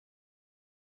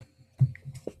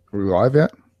Are we live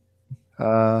yet?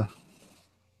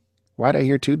 Why'd I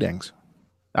hear two dings?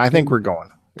 I think Ding, we're going.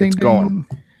 ding, It's going.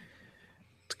 ding.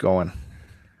 It's going.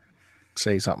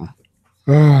 Say something.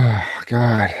 Oh,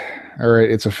 God. All right.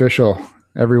 It's official.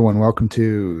 Everyone, welcome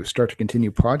to Start to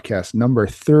Continue podcast number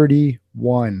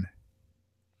 31.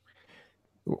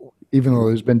 Even though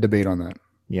there's been debate on that.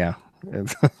 Yeah.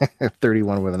 It's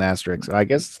 31 with an asterisk. I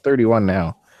guess it's 31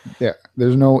 now. Yeah.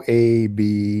 There's no A,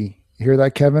 B. You hear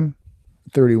that, Kevin?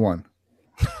 31.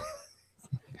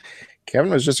 Kevin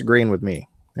was just agreeing with me,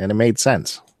 and it made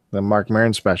sense. The Mark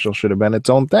Maron special should have been its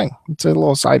own thing. It's a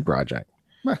little side project.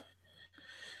 Meh.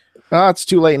 It's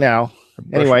too late now.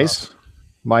 Brush Anyways, it off.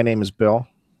 my name is Bill,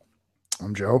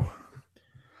 I'm Joe.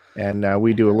 and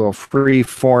we do a little free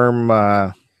form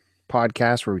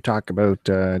podcast where we talk about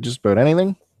just about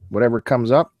anything, whatever comes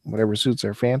up, whatever suits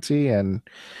our fancy, and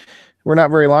we're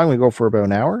not very long. We go for about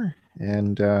an hour,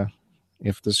 and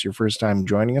if this is your first time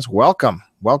joining us, welcome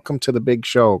to the big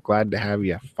show. Glad to have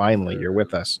you. Finally, you're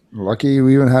with us. Lucky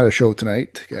we even had a show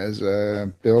tonight because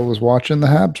Bill was watching the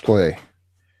Habs play.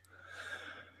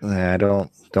 I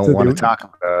don't So want to they- talk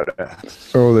about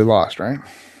it. Oh, they lost, right?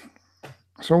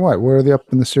 So what? Where are they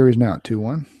up in the series now?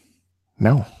 2-1?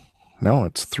 No,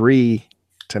 it's 3-0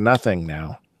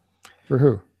 now. For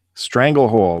who?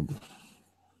 Stranglehold.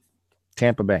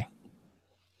 Tampa Bay.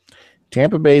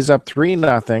 Tampa Bay's up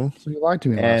 3-0. So you lied to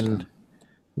me last And time.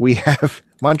 we have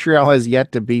Montreal has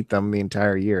yet to beat them the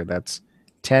entire year. That's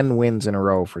 10 wins in a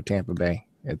row for Tampa Bay.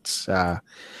 It's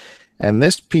and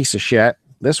this piece of shit,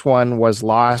 this one was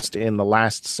lost in the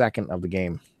last second of the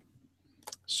game.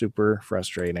 Super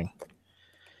frustrating.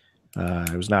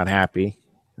 I was not happy.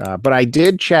 But I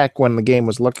did check when the game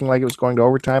was looking like it was going to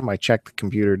overtime. I checked the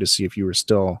computer to see if you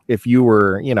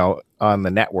were, on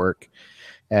the network,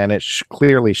 and it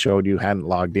clearly showed you hadn't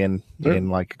logged in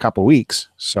like a couple weeks.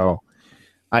 So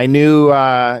I knew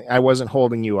I wasn't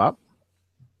holding you up.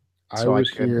 I So I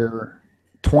was could- here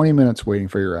 20 minutes waiting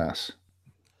for your ass,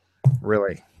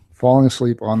 Really? falling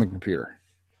asleep on the computer.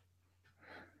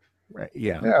 Right.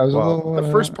 Yeah. Yeah, I was a Well, little,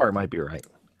 the first part might be right.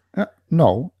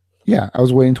 No. Yeah, I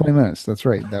was waiting 20 minutes. That's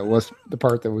right. That was the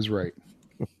part that was right.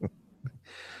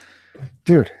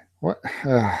 Dude, what?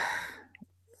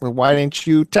 Well, why didn't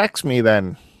you text me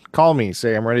then? Call me,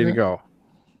 say I'm ready to Yeah. go.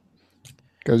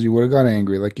 Because you would have got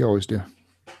angry like you always do.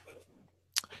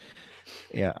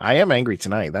 Yeah, I am angry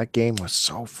tonight. That game was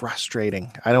so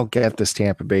frustrating. I don't get this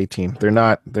Tampa Bay team. They're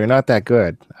not that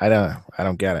good. I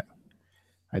don't get it.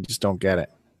 I just don't get it.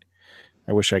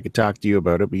 I wish I could talk to you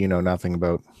about it, but you know nothing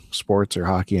about sports or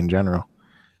hockey in general.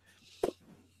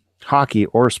 Hockey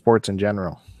or sports in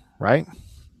general, right?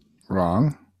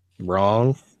 Wrong.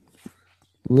 Wrong.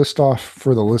 List off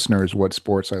for the listeners what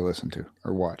sports I listen to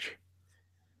or watch.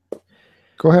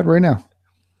 Go ahead right now.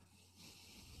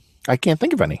 I can't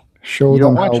think of any. Show You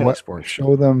them don't watch how any sports.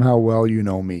 show them how well you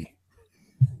know me.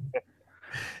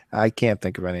 I can't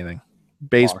think of anything.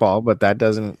 Baseball, but that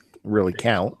doesn't really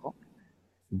count.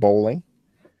 Bowling.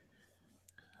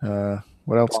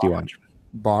 What else do you watch?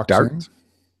 Boxing. Darts?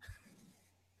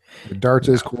 Darts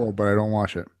is cool, but I don't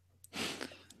watch it.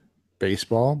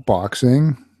 Baseball,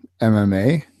 boxing,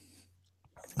 MMA.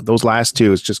 Those last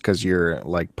two is just because you're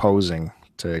like posing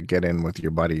to get in with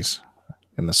your buddies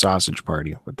in the sausage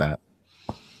party with that,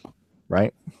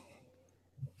 right?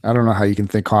 I don't know how you can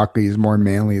think hockey is more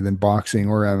manly than boxing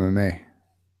or MMA.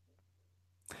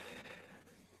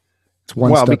 It's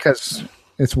one Well, step. because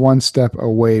It's one step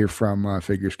away from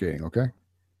figure skating. Okay.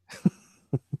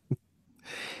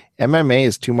 MMA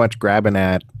is too much grabbing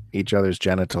at each other's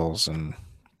genitals and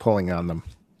pulling on them.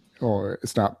 Or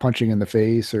it's not punching in the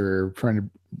face or trying to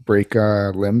break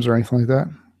limbs or anything like that.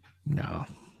 No,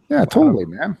 Yeah, totally,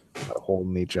 man.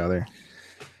 holding each other.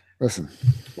 Listen,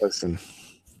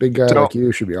 Big guy So- like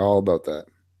you should be all about that.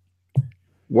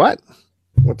 What?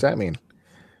 What's that mean?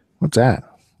 What's that?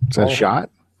 Is that a Oh. shot?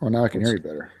 Oh, now I can hear you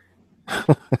better.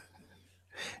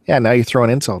 Yeah, now you're throwing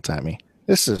insults at me.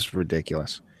 This is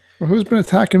ridiculous. Well, who's been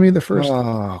attacking me the first?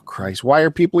 Oh, Christ. Why are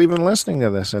people even listening to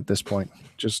this at this point?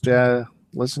 Just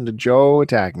listen to Joe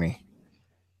attack me.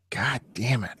 God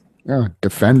damn it. Oh,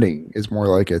 defending is more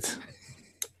like it.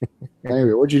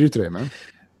 Anyway, what'd you do today, man?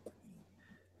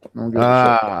 No one gives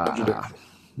a shit. What'd you do?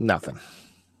 Nothing.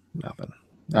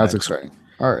 That's exciting.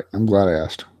 All right, I'm glad I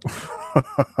asked.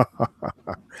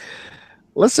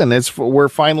 Listen, we're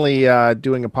finally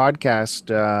doing a podcast,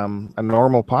 a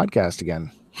normal podcast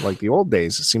again, like the old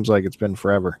days. It seems like it's been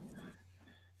forever.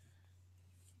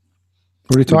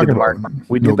 What are you talking about?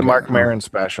 We did the No Mark good. Maron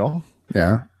special,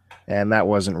 Yeah. and that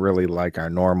wasn't really like our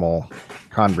normal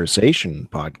conversation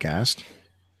podcast.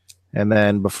 And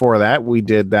then before that, we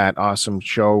did that awesome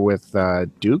show with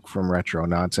Duke from Retro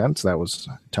Nonsense. That was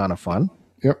a ton of fun.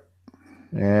 Yep.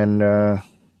 And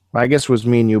I guess it was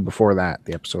me and you before that,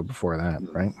 the episode before that,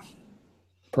 right?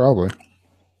 Probably.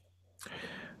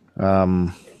 Yeah,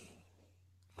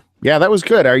 that was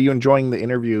good. Are you enjoying the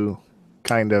interview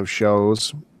kind of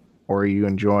shows, or are you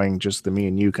enjoying just the me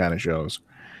and you kind of shows?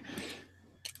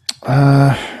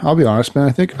 I'll be honest, man.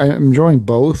 I think I'm enjoying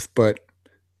both, but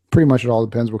pretty much it all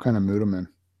depends what kind of mood I'm in.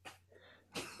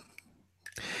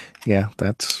 Yeah,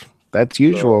 that's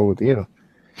usual with you.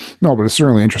 No, but it's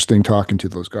certainly interesting talking to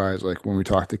those guys. Like when we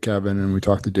talked to Kevin and we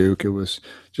talked to Duke, it was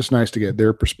just nice to get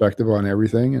their perspective on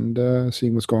everything and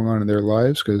seeing what's going on in their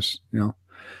lives because, you know,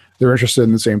 they're interested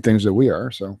in the same things that we are.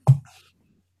 So,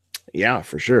 yeah,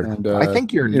 for sure. And I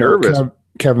think you're nervous.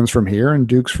 Kevin's from here and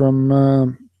Duke's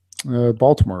from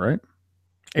Baltimore, right?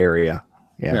 Area.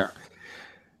 Yeah.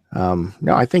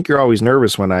 No, I think you're always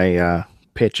nervous when I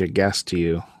pitch a guest to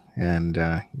you, and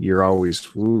you're always,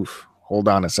 oof, hold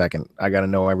on a second. I got to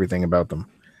know everything about them.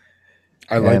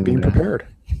 I like being prepared.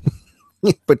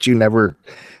 But you never,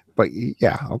 but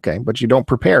yeah, okay. But you don't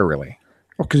prepare really.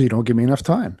 Well, because you don't give me enough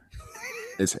time.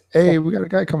 It's, hey, we got a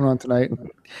guy coming on tonight.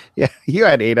 Yeah, you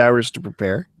had 8 hours to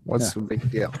prepare. What's the big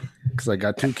deal? Because I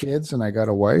got 2 kids and I got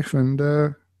a wife, and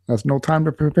that's no time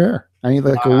to prepare. I need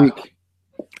like a week.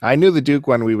 I knew the Duke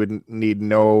one we would need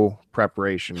no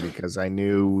preparation because I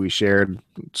knew we shared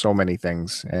so many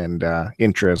things and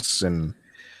interests and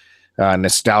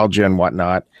nostalgia and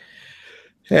whatnot.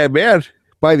 Yeah, man.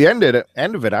 By the end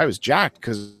of it, I was jacked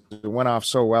because it went off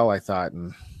so well. I thought,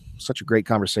 and such a great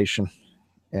conversation.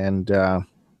 And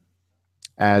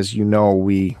as you know,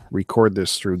 we record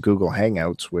this through Google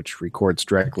Hangouts, which records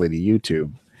directly to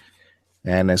YouTube.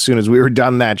 And as soon as we were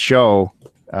done that show,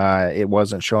 it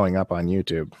wasn't showing up on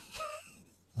YouTube.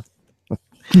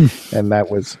 And that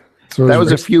was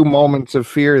a few moments of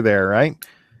fear there, right?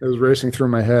 It was racing through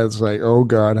my head. It's like, oh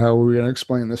God, how are we going to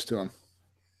explain this to him?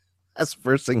 That's the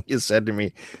first thing you said to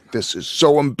me. This is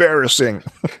so embarrassing.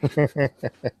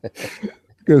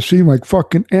 Gonna seem like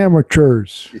fucking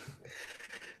amateurs.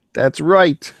 That's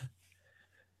right.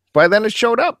 By then it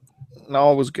showed up and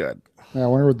all was good. Yeah, I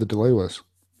wonder what the delay was.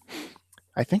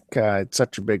 I think it's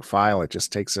such a big file. It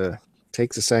just takes a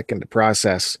second to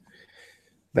process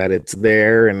that it's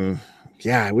there. And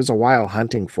yeah, it was a while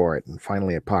hunting for it. And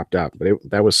finally it popped up. But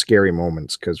that was scary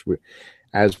moments because we,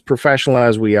 as professional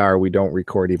as we are, we don't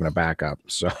record even a backup.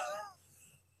 So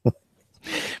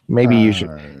maybe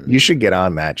you should get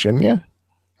on that, shouldn't you?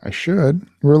 I should.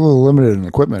 We're a little limited in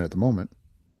equipment at the moment.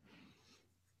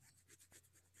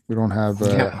 We don't have.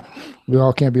 We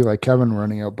all can't be like Kevin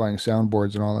running out buying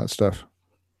soundboards and all that stuff.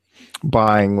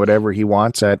 Buying whatever he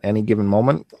wants at any given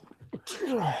moment.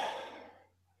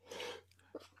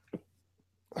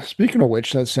 Speaking of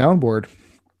which, that soundboard.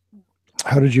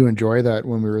 How did you enjoy that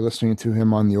when we were listening to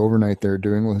him on the overnight there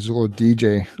doing his little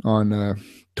DJ on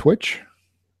Twitch?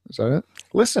 Is that it?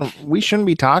 Listen, we shouldn't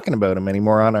be talking about him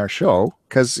anymore on our show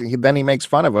because then he makes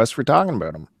fun of us for talking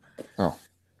about him. Oh,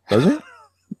 does he?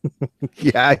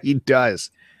 Yeah, he does.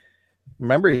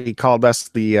 Remember, he called us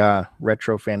the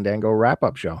Retro Fandango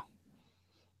wrap-up show.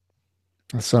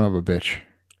 That son of a bitch.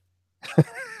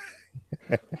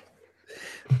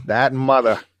 That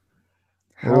mother.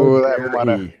 Oh, that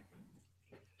mother.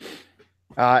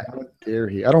 How dare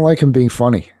he? I don't like him being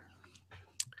funny.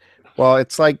 Well,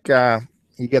 it's like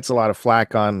he gets a lot of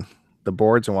flack on the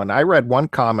boards and whatnot. I read one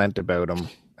comment about him.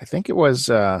 I think it was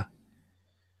I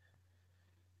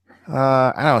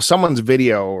don't know, someone's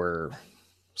video or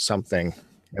something.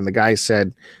 And the guy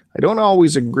said, I don't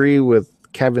always agree with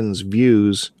Kevin's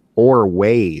views or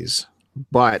ways,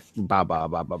 but blah, blah,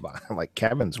 blah, blah, blah. I'm like,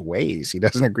 Kevin's ways? He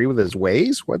doesn't agree with his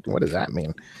ways? What does that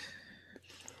mean?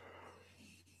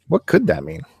 What could that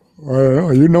mean? I don't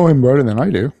know. You know him better than I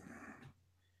do.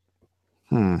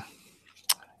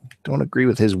 Don't agree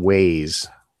with his ways.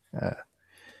 I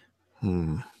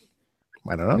don't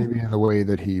know. Maybe in the way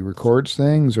that he records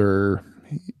things or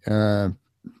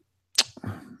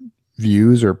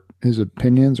views or his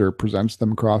opinions or presents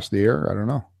them across the air. I don't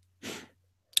know.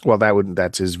 Well,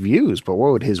 that's his views, but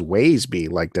what would his ways be?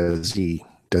 Like, does he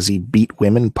beat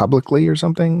women publicly or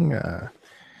something? I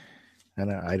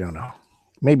don't know.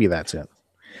 Maybe that's it.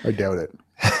 I doubt it.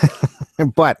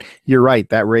 But you're right.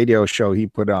 That radio show he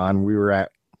put on, we were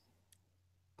at,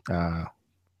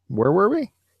 where were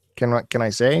we? Can I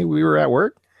say we were at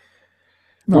work?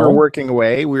 No. We were working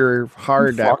away. We were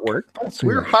hard at work.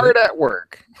 We were hard at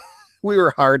work. We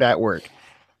were hard at work.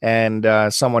 And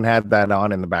someone had that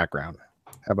on in the background.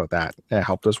 How about that? It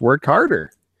helped us work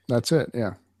harder. That's it.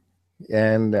 Yeah.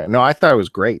 And no, I thought it was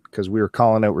great because we were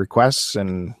calling out requests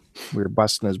and we were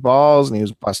busting his balls and he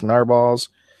was busting our balls.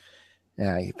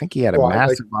 Yeah, I think he had a Well,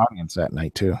 massive audience that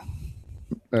night too.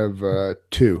 of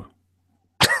two,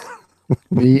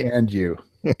 me and you.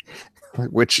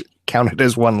 Which counted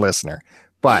as one listener,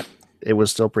 but it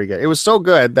was still pretty good. It was so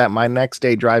good that my next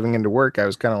day driving into work, I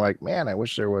was kind of like, man, I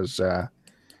wish there was a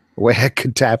way I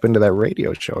could tap into that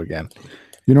radio show again.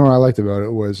 You know what I liked about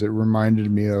it was it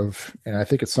reminded me of, and I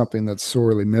think it's something that's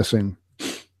sorely missing,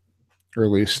 or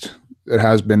at least it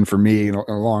has been for me in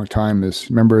a long time. Is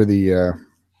remember the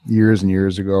years and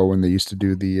years ago when they used to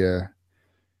do the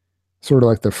sort of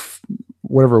like the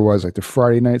whatever it was, like the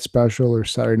Friday night special or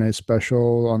Saturday night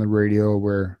special on the radio,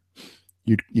 where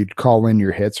you'd call in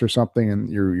your hits or something and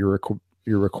your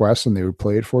requests, and they would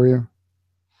play it for you.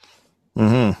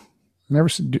 Mm-hmm. I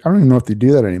don't even know if they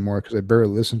do that anymore because I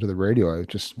barely listen to the radio.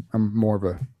 I'm more of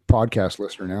a podcast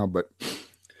listener now, but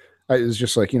it's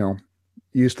just like, you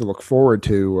used to look forward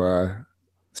to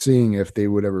seeing if they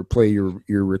would ever play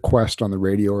your request on the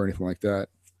radio or anything like that.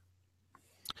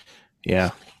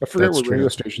 Yeah. I forget what radio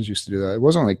stations used to do that. It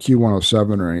wasn't like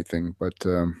Q107 or anything, but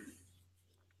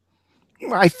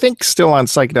I think still on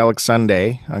Psychedelic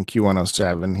Sunday on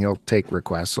Q107, he'll take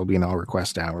requests. It'll be an all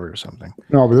request hour or something.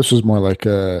 No, but this was more like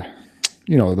the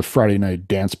Friday night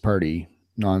dance party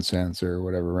nonsense or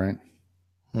whatever, right?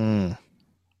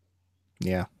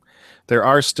 Yeah. There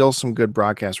are still some good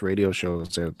broadcast radio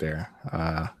shows out there.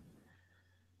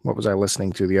 What was I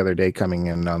listening to the other day coming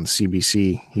in on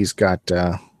CBC? He's got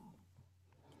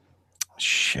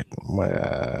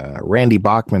Randy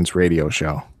Bachman's radio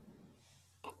show.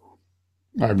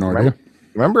 I have no idea.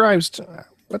 Remember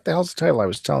what the hell's the title? I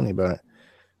was telling you about it.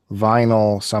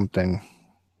 Vinyl something.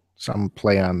 Some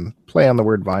play on the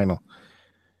word vinyl.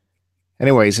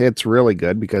 Anyways, it's really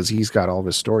good because he's got all of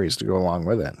his stories to go along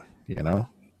with it,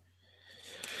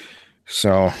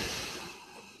 So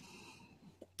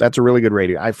that's a really good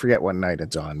radio. I forget what night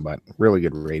it's on, but really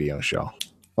good radio show.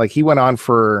 Like he went on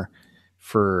for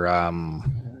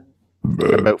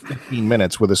about 15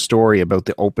 minutes with a story about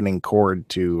the opening chord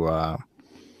to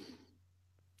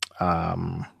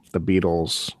the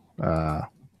Beatles'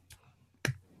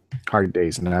 Hard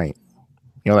Day's Night.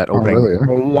 That opening. Oh,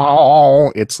 really?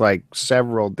 Wow. It's like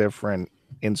several different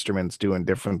instruments doing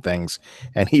different things.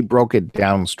 And he broke it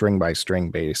down string by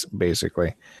string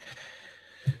basically.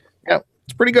 Yeah,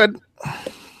 it's pretty good.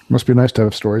 Must be nice to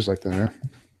have stories like that, yeah?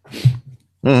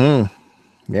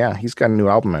 Mm-hmm. Yeah, he's got a new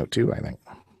album out too, I think.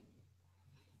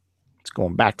 It's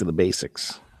going back to the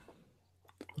basics.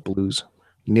 Blues.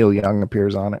 Neil Young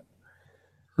appears on it.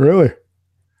 Really?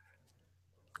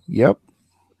 Yep.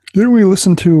 Didn't we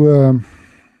listen to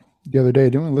the other day?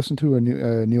 Didn't we listen to a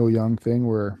new Neil Young thing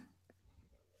where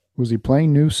was he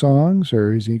playing new songs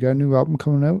or has he got a new album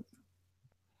coming out?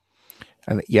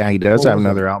 And yeah, he does have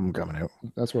another album coming out.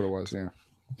 That's what it was. Yeah,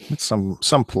 it's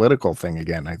some political thing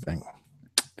again, I think,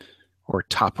 or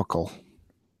topical.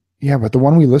 Yeah, but the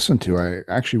one we listened to, I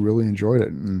actually really enjoyed it,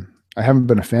 and I haven't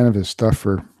been a fan of his stuff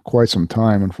for quite some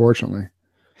time, unfortunately.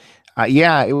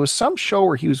 Yeah, it was some show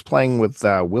where he was playing with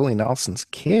Willie Nelson's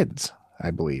kids,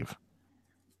 I believe.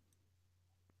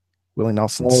 Willie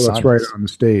Nelson's sons. That's right, on the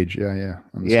stage. Yeah.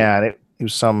 Yeah, it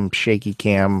was some shaky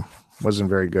cam. Wasn't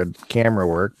very good camera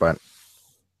work, but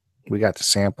we got to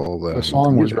sample the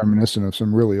song was reminiscent of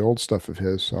some really old stuff of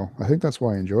his, so I think that's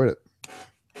why I enjoyed it.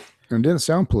 And it didn't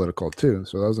sound political, too,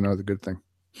 so that was another good thing.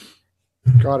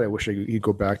 God, I wish he'd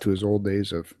go back to his old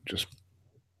days of just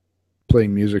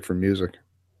playing music for music.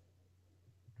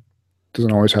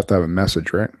 Doesn't always have to have a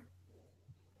message, right?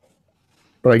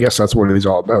 But I guess that's what he's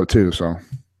all about, too, so.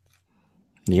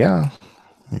 Yeah.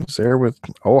 He's there with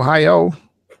Ohio.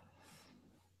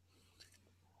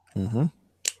 Mm-hmm.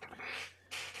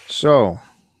 So,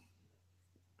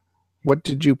 what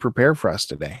did you prepare for us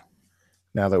today,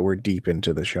 now that we're deep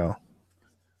into the show?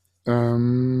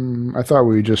 I thought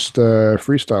we just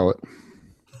freestyle it.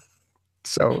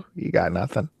 So, you got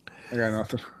nothing? I got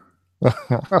nothing.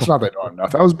 That's not that I don't have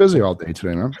nothing. I was busy all day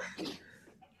today, man.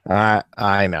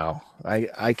 I know.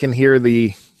 I can hear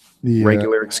the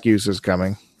regular excuses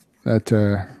coming.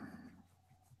 That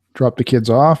dropped the kids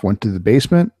off, went to the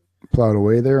basement, plowed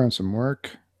away there on some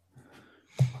work.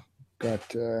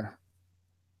 Got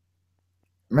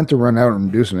meant to run out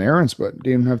and do some errands, but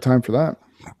didn't even have time for that.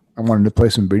 I wanted to play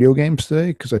some video games today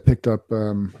because I picked up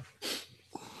what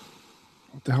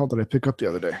the hell did I pick up the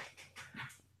other day?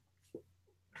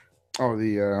 Oh,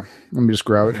 let me just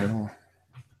grab it here.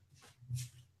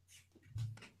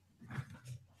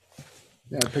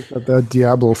 Yeah, I picked up that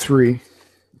Diablo 3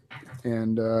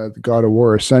 and the God of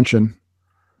War Ascension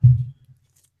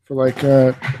for like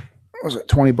was it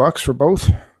 $20 for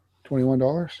both?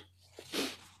 $21.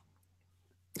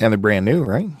 And they're brand new,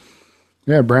 right?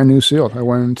 Yeah, brand new sealed. I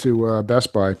went into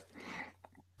Best Buy,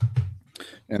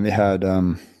 and they had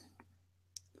in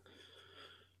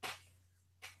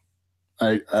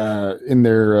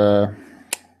their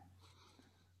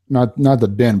not the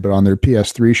bin, but on their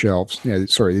PS3 shelves. Yeah,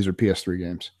 sorry, these are PS3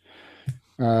 games.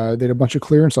 They had a bunch of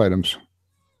clearance items.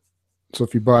 So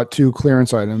if you bought 2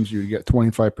 clearance items, you'd get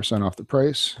 25% off the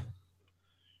price.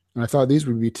 And I thought these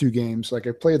would be 2 games. Like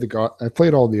I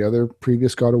played all the other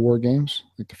previous God of War games,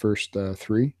 like the first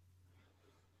 3.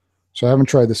 So I haven't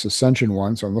tried this Ascension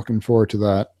one, so I'm looking forward to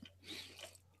that.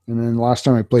 And then the last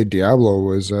time I played Diablo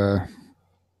was, I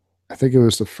think it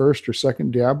was the first or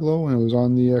second Diablo, and it was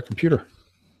on the computer.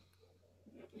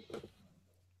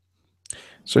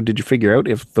 So did you figure out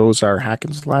if those are hack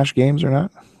and slash games or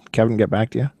not? Kevin, get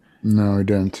back to you. No, I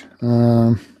didn't.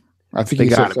 I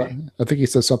think he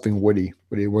said something witty,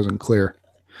 but it wasn't clear.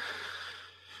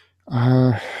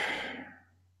 Well,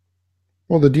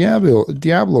 the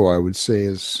Diablo, I would say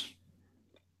is.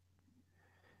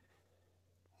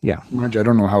 Yeah. Mind you, I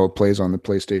don't know how it plays on the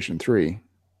PlayStation 3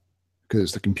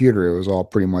 because the computer, it was all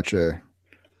pretty much a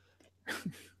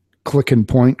click and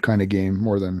point kind of game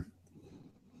more than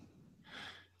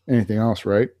anything else,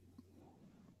 right?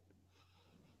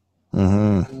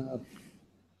 Mm-hmm.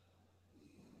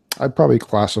 I'd probably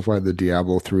classify the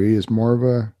Diablo 3 as more of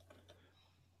a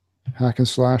hack and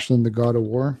slash than the God of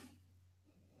War.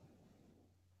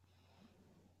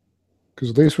 Because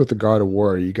at least with the God of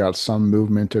War, you got some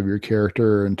movement of your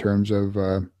character in terms of,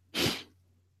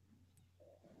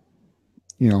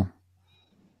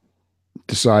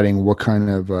 deciding what kind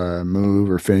of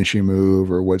move or finishing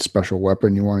move or what special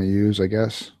weapon you want to use, I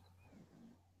guess.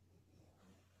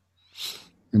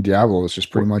 And Diablo is just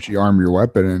pretty much you arm your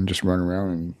weapon and just run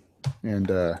around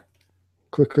and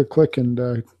click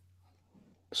and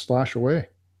slash away.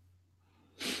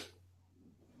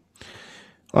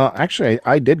 Well, actually,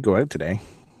 I did go out today.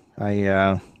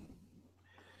 I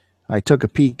took a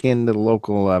peek into the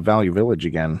local Value Village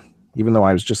again, even though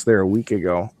I was just there a week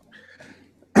ago.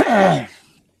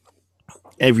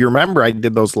 If you remember, I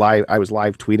did those live. I was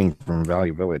live tweeting from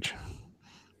Value Village.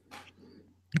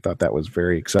 I thought that was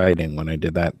very exciting when I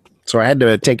did that. So I had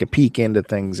to take a peek into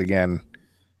things again,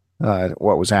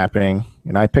 what was happening,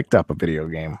 and I picked up a video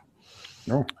game.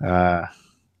 No. The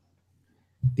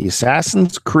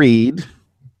Assassin's Creed.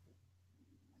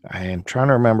 I am trying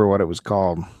to remember what it was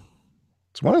called.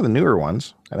 It's one of the newer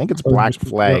ones. I think it's Black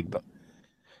Flag.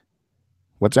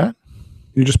 What's that?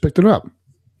 You just picked it up.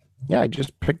 Yeah, I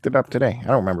just picked it up today. I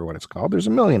don't remember what it's called. There's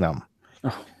a million of them.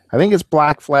 Oh. I think it's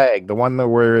Black Flag, the one that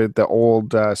where the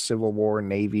old Civil War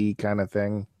Navy kind of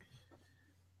thing.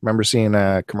 Remember seeing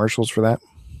commercials for that?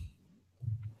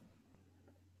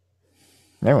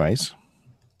 Anyways,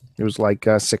 it was like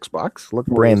 $6. Looked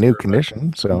brand new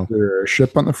condition. So is there a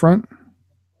ship on the front?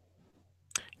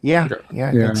 Yeah,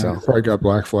 I think so. Probably got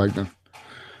Black Flag then.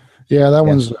 Yeah, that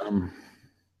one's.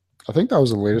 I think that was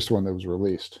the latest one that was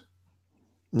released.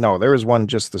 No, there was one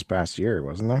just this past year,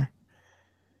 wasn't there?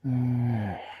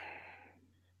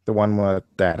 The one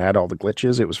that had all the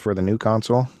glitches. It was for the new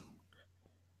console.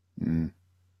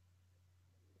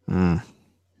 So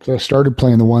I started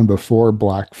playing the one before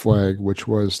Black Flag, which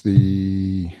was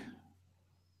it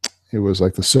was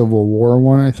like the Civil War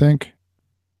one, I think.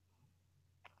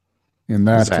 And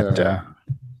that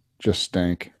just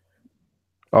stank.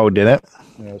 Oh, did it?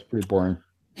 Yeah, it was pretty boring.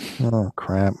 Oh,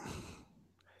 crap.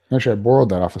 Actually, I borrowed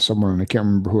that off of someone, and I can't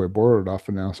remember who I borrowed it off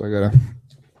of now, so I gotta.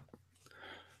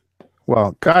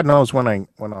 Well, God knows when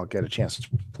I'll get a chance to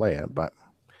play it, but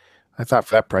I thought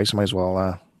for that price, I might as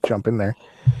well jump in there.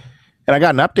 And I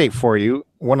got an update for you.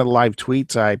 One of the live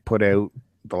tweets I put out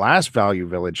the last Value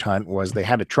Village hunt was they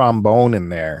had a trombone in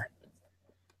there.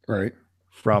 Right.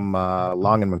 From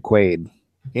Long and McQuaid.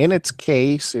 In its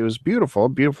case, it was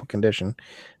beautiful condition.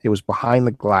 It was behind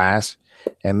the glass,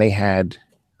 and they had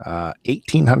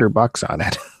 $1,800 on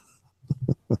it.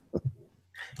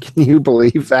 Can you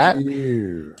believe that?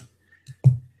 Ew.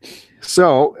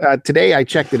 So today I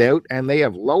checked it out, and they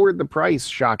have lowered the price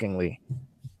shockingly.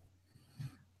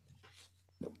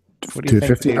 What do you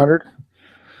think? $1,500?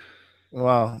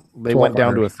 Well, they went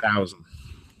down to 1,000.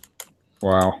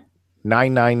 Wow.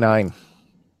 $999.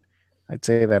 I'd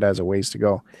say that has a ways to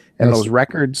go. And those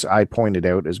records I pointed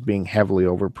out as being heavily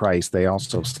overpriced, they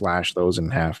also slashed those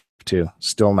in half too.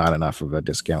 Still not enough of a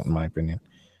discount, in my opinion.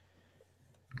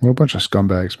 What a bunch of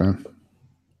scumbags, man.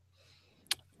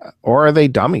 Or are they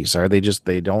dummies? Are they just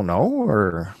they don't know?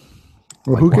 Or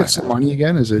well, who gets the money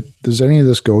again? Does any of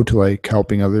this go to like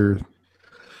helping other?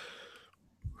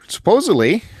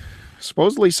 Supposedly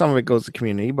supposedly some of it goes to the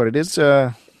community, but it is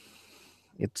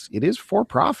it is for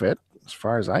profit as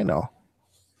far as I know.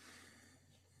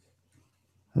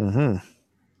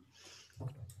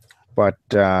 But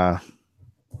yeah,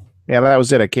 that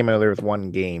was it. I came out of there with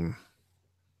one game.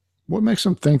 What makes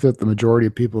them think that the majority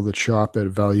of people that shop at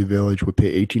Value Village would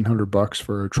pay $1,800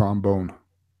 for a trombone?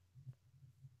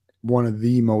 One of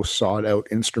the most sought out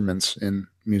instruments in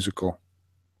musical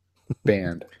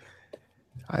band.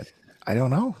 I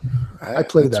don't know. I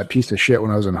played that piece of shit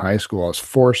when I was in high school. I was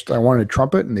forced. I wanted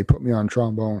trumpet, and they put me on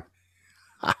trombone.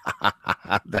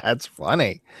 That's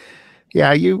funny.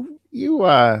 Yeah, you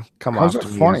come How's off that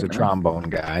to me funny, as a man? trombone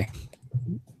guy.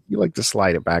 You like to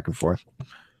slide it back and forth.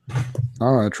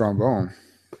 Not on a trombone.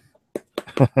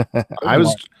 I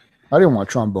didn't want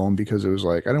trombone because it was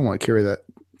like I didn't want to carry that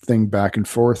thing back and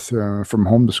forth from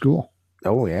home to school.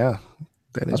 Oh yeah,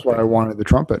 that's why I wanted the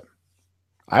trumpet.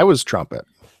 I was trumpet.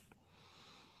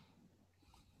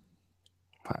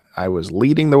 I was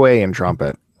leading the way in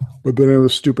trumpet. But then it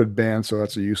was a stupid band, so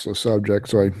that's a useless subject.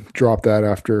 So I dropped that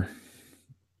after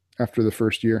the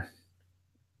first year.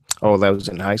 Oh, that was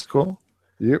in high school?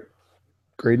 Yep.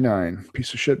 Grade 9.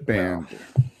 Piece of shit band.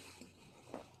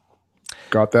 Wow.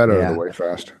 Got that out of the way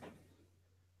fast.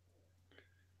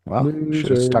 Well, should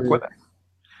have stuck with it.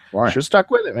 Why? Should have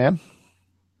stuck with it, man.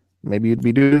 Maybe you'd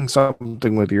be doing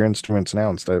something with your instruments now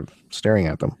instead of staring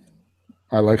at them.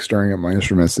 I like staring at my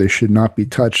instruments. They should not be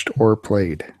touched or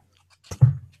played.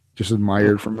 Just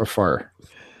admired from afar.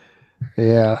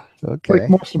 Yeah. Okay. Like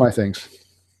most of my things.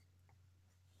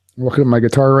 I'm looking at my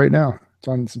guitar right now. It's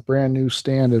on this brand new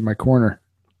stand in my corner.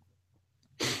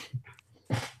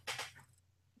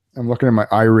 I'm looking at my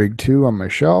iRig 2 on my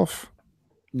shelf.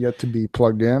 Yet to be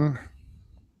plugged in.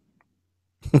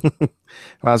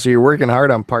 Wow, so you're working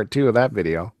hard on part 2 of that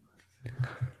video.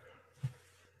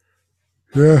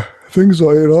 Yeah, things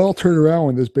like it all turn around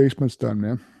when this basement's done,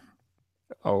 man.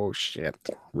 Oh shit!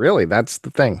 Really? That's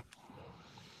the thing.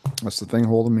 That's the thing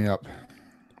holding me up.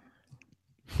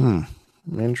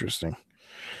 Interesting.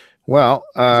 Well,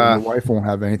 my wife won't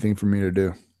have anything for me to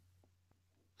do.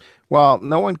 Well,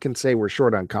 no one can say we're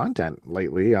short on content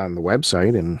lately on the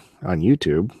website and on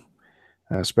YouTube,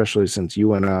 especially since you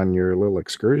went on your little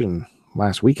excursion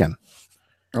last weekend.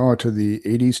 Oh, to the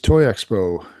 80s Toy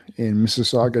Expo in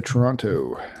Mississauga,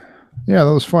 Toronto. Yeah,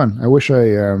 that was fun. I wish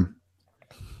I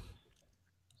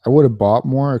would have bought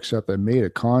more, except I made a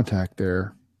contact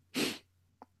there.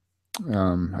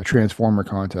 A Transformer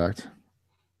contact.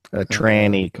 A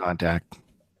tranny contact.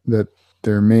 That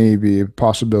there may be a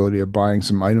possibility of buying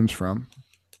some items from.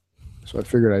 So I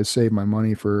figured I'd save my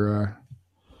money for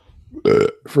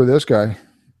this guy.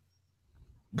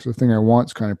 Because the thing I want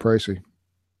is kind of pricey.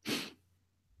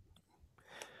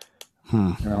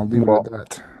 And I'll leave it at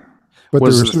that. But there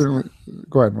was certainly...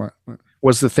 Go ahead. What?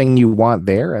 Was the thing you want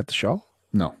there at the show?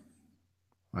 No.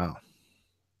 Wow.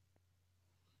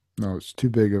 No, it's too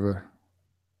big of a...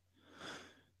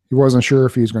 He wasn't sure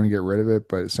if he was going to get rid of it,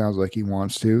 but it sounds like he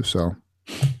wants to, so...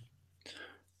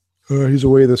 he's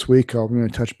away this week. I'm going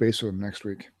to touch base with him next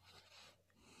week.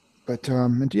 But,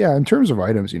 yeah, in terms of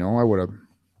items, I would have...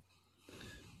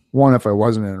 One, if I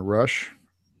wasn't in a rush...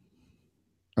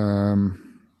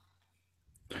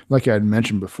 like I had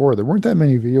mentioned before, there weren't that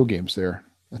many video games there.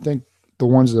 I think the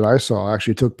ones that I saw, I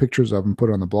actually took pictures of and put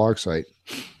on the blog site.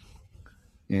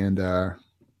 And I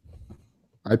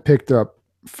picked up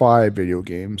 5 video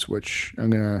games, which I'm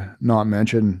going to not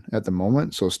mention at the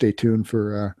moment. So stay tuned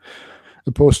for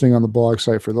the posting on the blog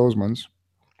site for those ones.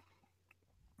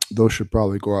 Those should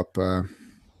probably go up.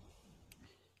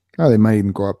 They might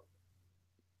even go up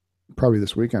probably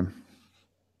this weekend.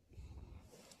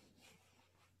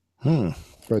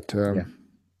 But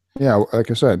yeah, like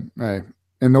I said, the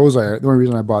only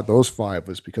reason I bought those 5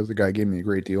 was because the guy gave me a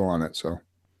great deal on it. So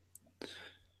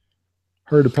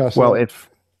hard to pass. Well,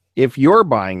 if you're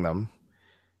buying them,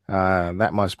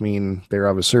 that must mean they're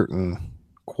of a certain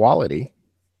quality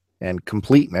and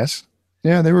completeness.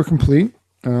 Yeah, they were complete.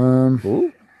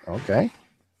 Ooh, okay.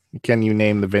 Can you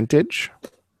name the vintage?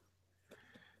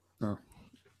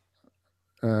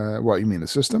 What, you mean the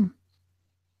system?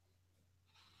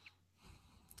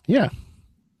 Yeah.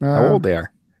 How old they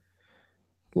are?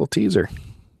 Little teaser.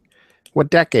 What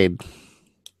decade?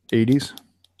 80s.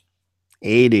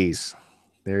 80s.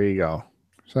 There you go.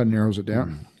 So that narrows it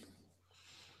down.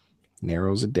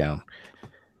 Narrows it down.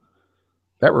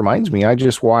 That reminds me, I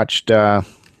just watched, I've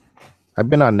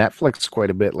been on Netflix quite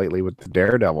a bit lately with the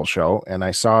Daredevil show, and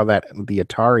I saw that the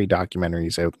Atari documentary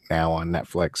is out now on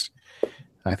Netflix.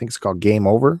 I think it's called Game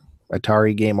Over,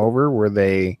 Atari Game Over, where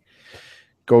they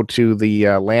go to the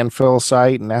landfill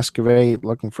site and excavate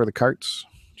looking for the carts.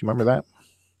 Did you remember that?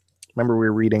 Remember we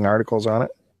were reading articles on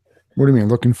it? What do you mean?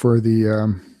 Looking for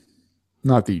the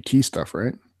not the ET stuff,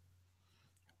 right?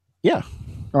 Yeah.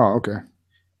 Oh, okay.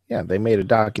 Yeah, they made a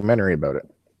documentary about it.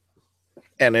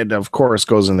 And it, of course,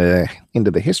 goes into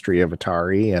the history of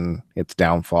Atari and its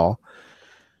downfall.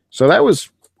 So that was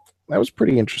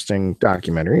pretty interesting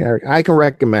documentary. I can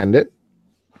recommend it.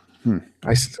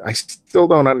 I still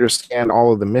don't understand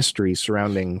all of the mystery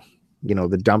surrounding,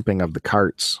 the dumping of the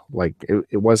carts. Like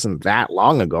it wasn't that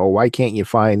long ago. Why can't you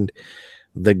find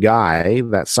the guy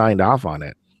that signed off on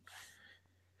it?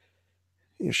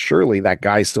 Surely that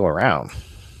guy's still around,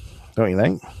 don't you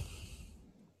think?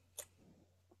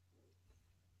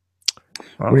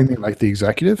 What do you mean, like the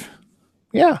executive?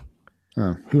 Yeah.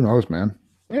 Who knows, man?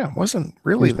 Yeah, it wasn't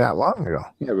really that long ago.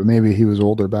 Yeah, but maybe he was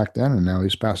older back then and now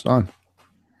he's passed on.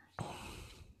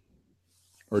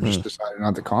 Or just decided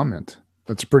not to comment.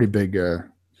 That's a pretty big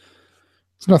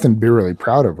it's nothing to be really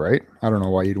proud of, right? I don't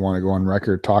know why you'd want to go on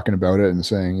record talking about it and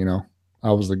saying,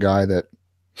 I was the guy that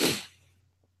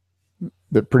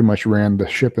pretty much ran the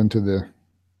ship into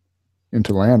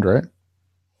land, right?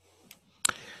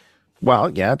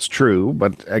 Well, yeah, it's true,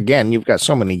 but again, you've got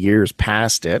so many years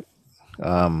past it.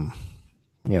 That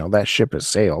ship has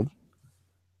sailed.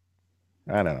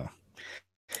 I don't know.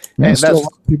 And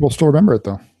people still remember it,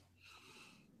 though.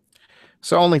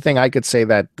 So only thing I could say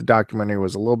that the documentary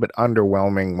was a little bit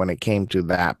underwhelming when it came to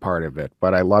that part of it,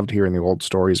 but I loved hearing the old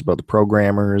stories about the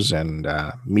programmers and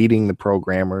meeting the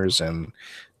programmers and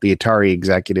the Atari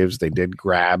executives they did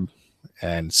grab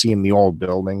and seeing the old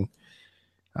building,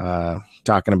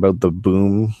 talking about the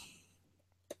boom.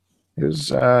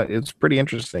 It's pretty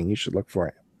interesting. You should look for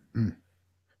it.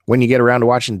 When you get around to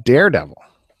watching Daredevil,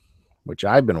 which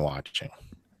I've been watching.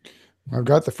 I've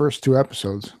got the first 2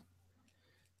 episodes.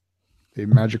 They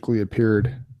magically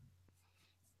appeared.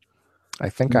 I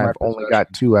think I've only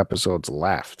got 2 episodes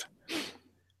left.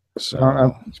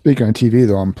 So speaking of TV,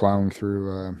 though, I'm plowing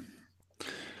through.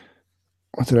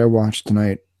 What did I watch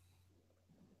tonight?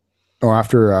 Oh,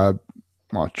 after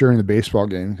during the baseball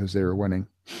game because they were winning,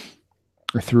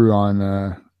 I threw on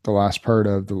the last part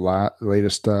of the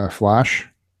latest Flash,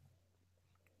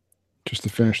 just to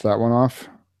finish that one off.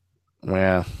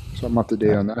 Yeah, so I'm up to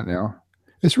date on that now.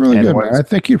 It's really good, man. I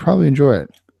think you'd probably enjoy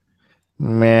it.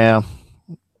 Man,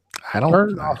 I don't.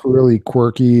 Started off really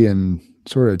quirky and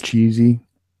sort of cheesy,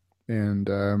 and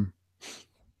the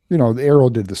Arrow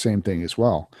did the same thing as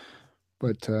well.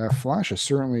 But Flash is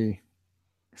certainly,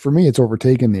 for me, it's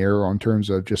overtaken the Arrow in terms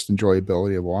of just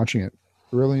enjoyability of watching it.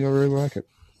 I really like it.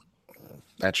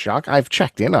 That's shock. I've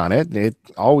checked in on it. It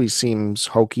always seems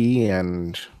hokey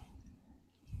and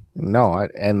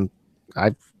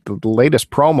the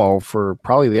latest promo for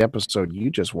probably the episode you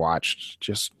just watched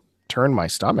just turned my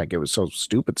stomach. It was so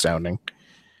stupid sounding.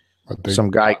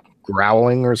 Some guy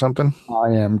growling or something. I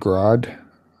am Grodd.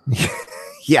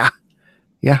 Yeah.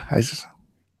 I just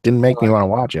didn't make me want to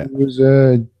watch it. It was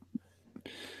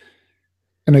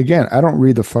and again, I don't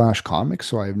read the Flash comics,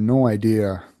 so I have no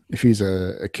idea if he's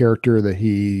a character that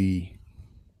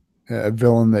a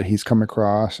villain that he's come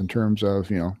across in terms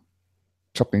of,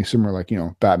 something similar, like,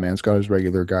 Batman's got his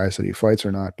regular guys that he fights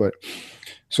or not. But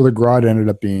so the Grodd ended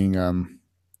up being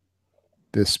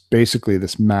this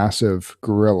massive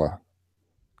gorilla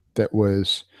that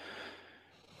was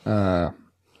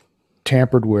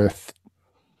tampered with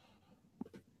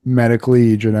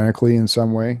medically, genetically in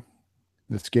some way.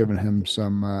 That's given him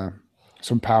some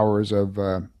powers of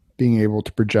being able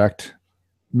to project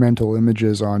mental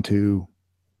images onto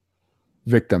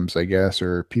victims, I guess,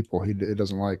 or people he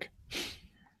doesn't like.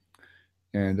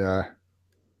 And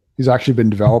he's actually been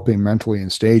developing mentally in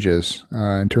stages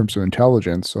in terms of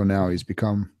intelligence. So now he's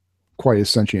become quite a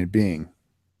sentient being.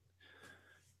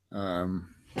 So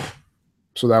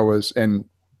that was, and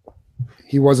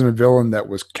he wasn't a villain that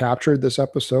was captured this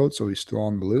episode, so he's still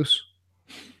on the loose.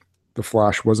 The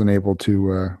Flash wasn't able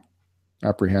to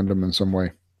apprehend him in some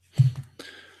way.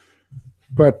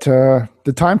 But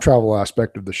the time travel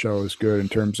aspect of the show is good in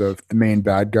terms of the main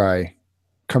bad guy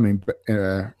coming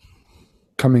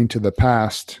to the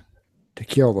past to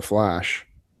kill the Flash.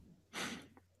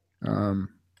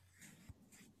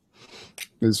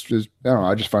 Is I don't know.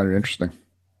 I just find it interesting.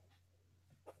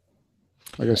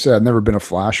 Like I said, I've never been a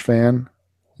Flash fan.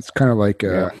 It's kind of like,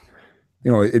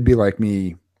 it'd be like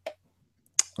me,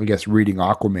 I guess, reading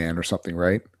Aquaman or something,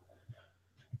 right?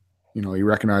 You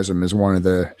recognize him as one of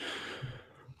the.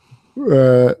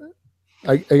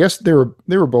 I guess they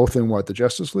were both in what, the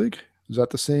Justice League? Is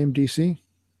that the same DC?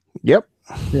 Yep.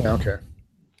 Yeah. Okay.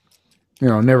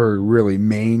 Never really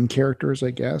main characters,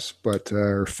 I guess, but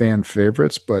or fan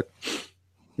favorites. But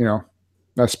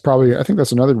I That's probably, I think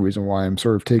that's another reason why I'm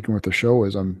sort of taken with the show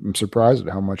is I'm surprised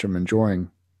at how much I'm enjoying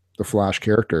the Flash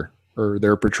character or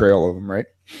their portrayal of him, right?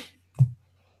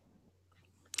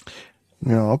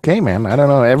 Okay, man. I don't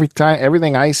know. Every time,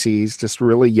 everything I see is just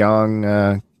really young.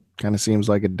 Kind of seems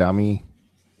like a dummy.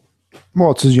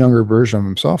 Well, it's his younger version of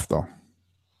himself, though.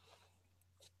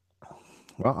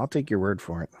 Well, I'll take your word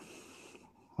for it.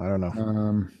 I don't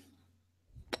know.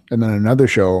 And then another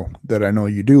show that I know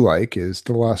you do like is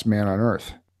The Last Man on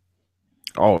Earth.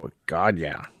 Oh God,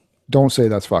 yeah. Don't say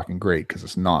that's fucking great because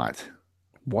it's not.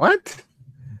 What?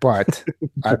 But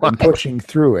I've been pushing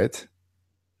through it.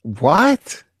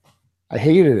 What? I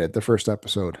hated it the first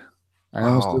episode. I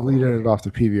almost deleted it off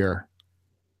the PVR.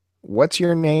 What's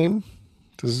your name?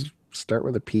 Does it start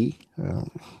with a P?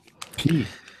 P.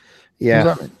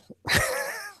 Yeah.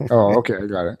 Oh, okay, I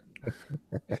got it.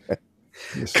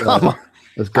 Come on.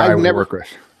 This guy we work with.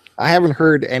 I haven't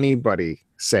heard anybody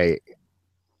say.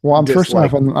 Well, first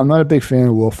off, I'm not a big fan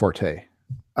of Will Forte.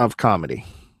 Of comedy.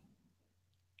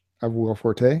 Of Will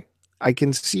Forte? I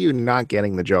can see you not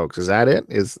getting the jokes. Is that it?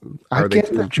 I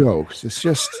get the jokes. It's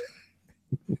just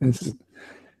it's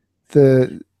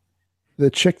the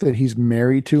chick that he's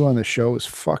married to on the show is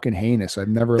fucking heinous. I've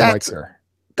never liked her.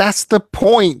 That's the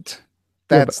point.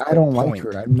 I don't like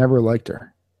her. I've never liked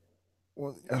her.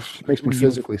 Well, she makes me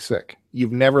physically sick.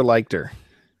 You've never liked her.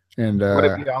 And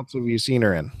what else have you seen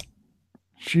her in?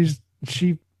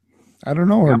 I don't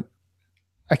know her. Yep.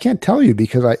 I can't tell you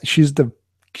because she's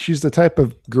the type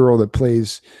of girl that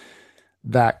plays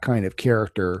that kind of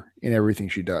character in everything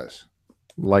she does.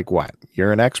 Like what?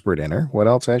 You're an expert in her. What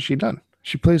else has she done?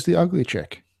 She plays the ugly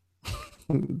chick.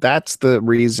 That's the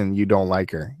reason you don't like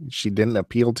her. She didn't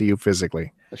appeal to you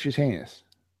physically. She's heinous.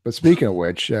 But speaking of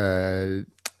which,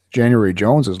 January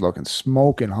Jones is looking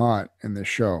smoking hot in this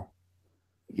show.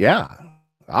 Yeah,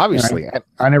 obviously.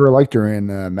 I never liked her in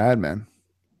Mad Men.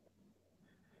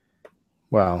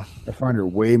 Well, I find her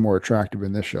way more attractive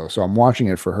in this show, so I'm watching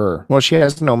it for her. Well, she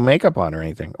has no makeup on or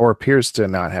anything, or appears to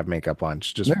not have makeup on.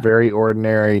 She's just very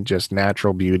ordinary, just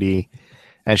natural beauty,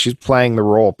 and she's playing the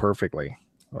role perfectly.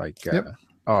 Like,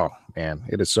 oh man,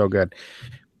 it is so good.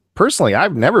 Personally,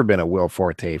 I've never been a Will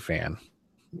Forte fan.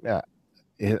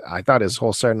 I thought his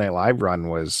whole Saturday Night Live run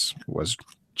was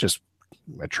just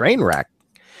a train wreck.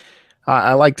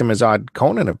 I liked him as odd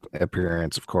Conan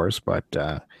appearance, of course, but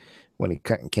when he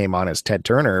came on as Ted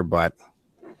Turner, but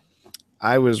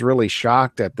I was really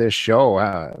shocked at this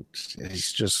show.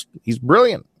 He's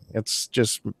brilliant. It's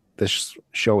just, this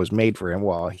show is made for him.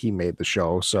 Well, he made the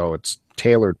show, so it's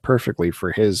tailored perfectly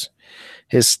for his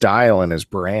style and his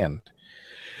brand.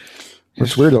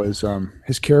 What's weird is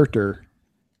his character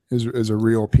is a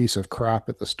real piece of crap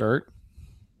at the start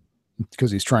because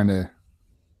he's trying to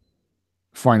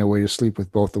find a way to sleep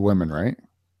with both the women, right?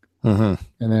 Mm-hmm.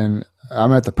 And then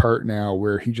I'm at the part now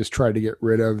where he just tried to get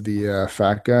rid of the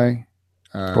fat guy.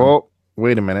 Oh,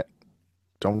 wait a minute.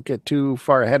 Don't get too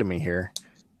far ahead of me here.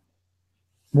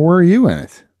 Where are you in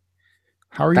it?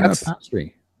 How are you not past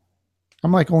me?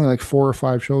 I'm only like 4 or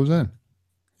 5 shows in.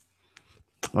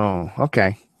 Oh,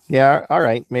 okay. Yeah, all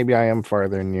right. Maybe I am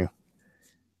farther than you.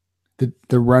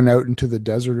 The run out into the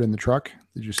desert in the truck?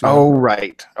 Did you see that?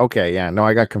 Right. Okay, yeah. No,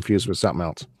 I got confused with something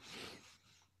else.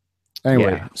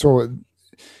 Anyway, so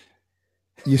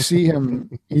you see him,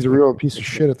 he's a real piece of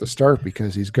shit at the start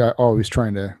because he's always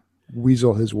trying to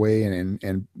weasel his way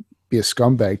and be a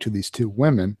scumbag to these 2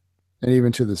 women and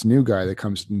even to this new guy that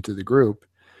comes into the group.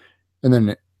 And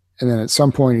then at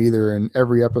some point, either in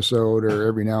every episode or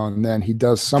every now and then, he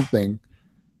does something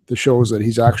that shows that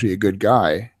he's actually a good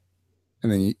guy.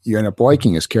 And then you end up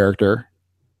liking his character.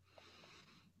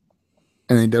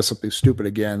 And then he does something stupid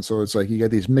again. So it's like you get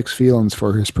these mixed feelings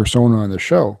for his persona on the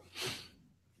show.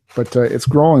 But it's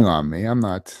growing on me. I'm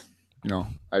not,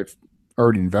 I've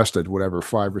already invested whatever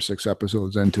 5 or 6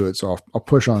 episodes into it. So I'll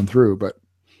push on through. But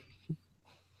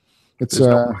it's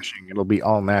no pushing. It'll be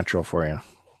all natural for you.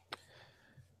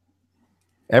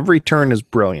 Every turn is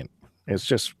brilliant.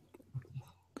 It's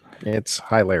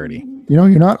hilarity. You're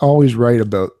not always right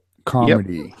about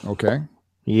comedy. Yep. Okay.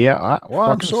 Yeah.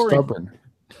 I'm sorry. Stubborn.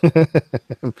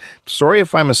 Sorry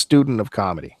if I'm a student of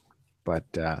comedy, but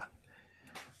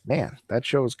man, that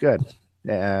show is good.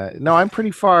 No, I'm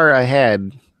pretty far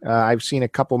ahead. I've seen a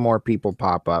couple more people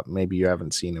pop up. Maybe you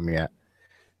haven't seen them yet,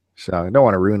 so I don't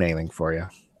want to ruin anything for you.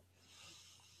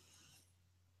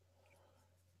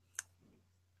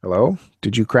 Hello?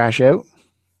 Did you crash out?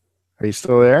 Are you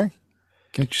still there?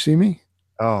 Can't you see me?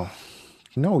 Oh,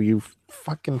 no, you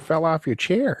fucking fell off your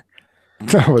chair.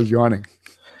 I was yawning.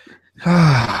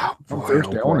 I'm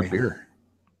thirsty. I want a beer.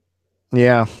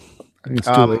 Yeah, I think it's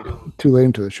too late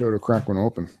into the show to crack one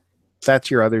open.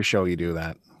 That's your other show. You do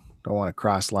that. Don't want to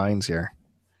cross lines here.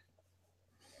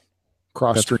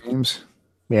 Cross streams.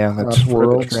 Yeah, that's for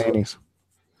the trannies.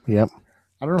 Yep.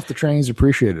 I don't know if the trannies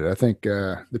appreciate it. I think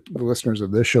the listeners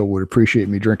of this show would appreciate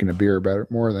me drinking a beer better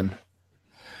more than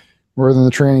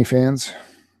the tranny fans.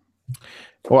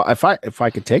 Well, if I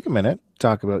could take a minute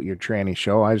talk about your tranny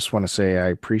show, I just want to say I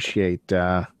appreciate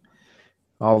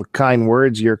all the kind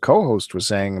words your co-host was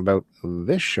saying about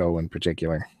this show in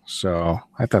particular. So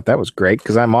I thought that was great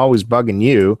because I'm always bugging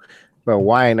you about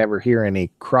why I never hear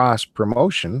any cross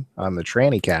promotion on the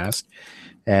Tranny Cast.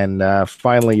 And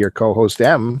finally, your co-host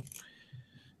M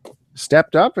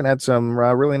stepped up and had some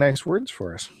really nice words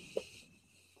for us,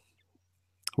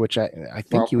 which I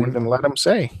think you even let him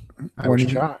say. I was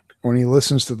shocked. When he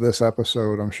listens to this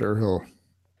episode, I'm sure he'll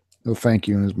thank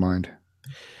you in his mind.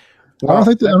 Well, I don't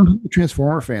think the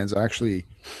Transformer fans actually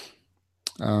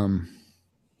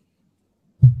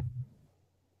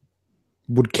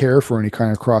would care for any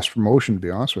kind of cross promotion, to be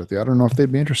honest with you. I don't know if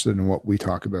they'd be interested in what we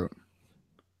talk about,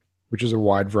 which is a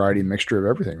wide variety mixture of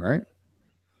everything, right?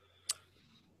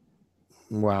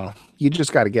 Well, you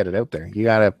just got to get it out there. You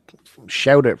got to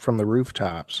shout it from the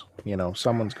rooftops. You know,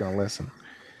 someone's going to listen.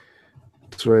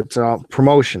 So it's all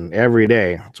promotion every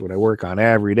day. That's what I work on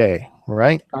every day,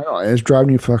 right? I know. It's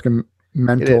driving you fucking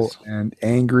mental and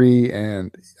angry,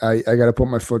 and I got to put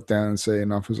my foot down and say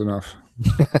enough is enough.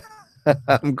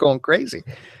 I'm going crazy.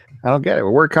 I don't get it.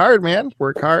 We work hard, man.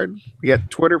 Work hard. We get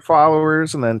Twitter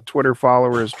followers, and then Twitter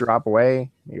followers drop away.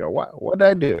 You go, what did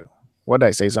I do? What did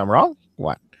I say something wrong?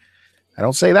 What? I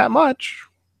don't say that much.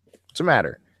 What's the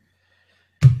matter?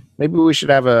 Maybe we should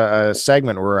have a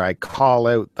segment where I call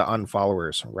out the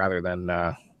unfollowers rather than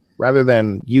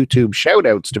YouTube shout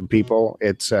outs to people.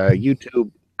 It's YouTube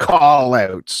call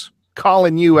outs,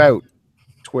 calling you out,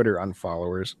 Twitter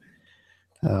unfollowers.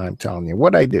 I'm telling you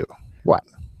what I do. What?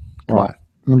 Well,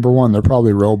 number one, they're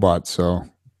probably robots. So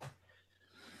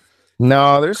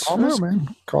no, there's call those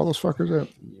fuckers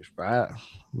out.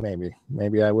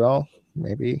 Maybe I will.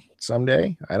 Maybe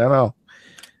someday. I don't know.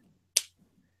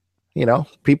 You know,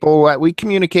 people that we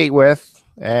communicate with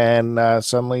and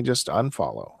suddenly just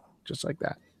unfollow, just like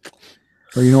that.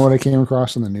 Well, you know what I came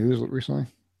across in the news recently?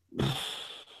 Are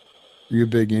you a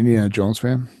big Indiana Jones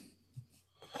fan?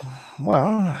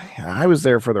 Well, I was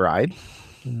there for the ride.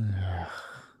 Is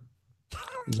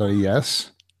that a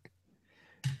yes?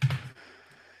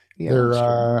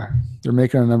 Yeah, they're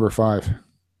making a number 5.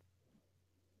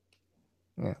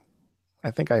 Yeah,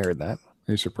 I think I heard that.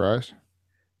 Are you surprised?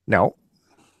 No.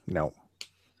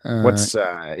 What's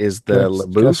is the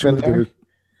LaBouffe in there?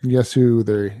 Guess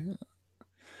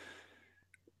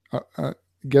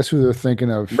who they're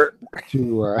thinking of to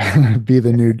be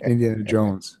the new Indiana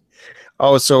Jones?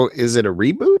 Oh, so is it a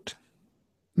reboot?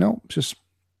 No, just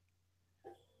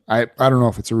I don't know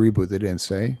if it's a reboot. They didn't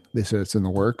say. They said it's in the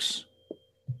works.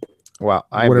 Well,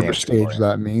 whatever stage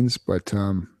that means. But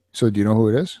so do you know who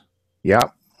it is? Yeah.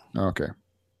 Okay.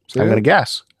 So I'm gonna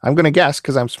guess. I'm gonna guess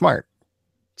because I'm smart.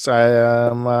 So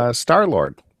I'm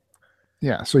Star-Lord.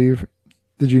 Yeah. So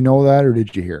did you know that or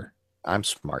did you hear? I'm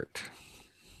smart.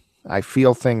 I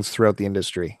feel things throughout the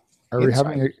industry. Are we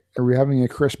having a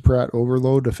Chris Pratt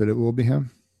overload if it will be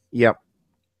him? Yep.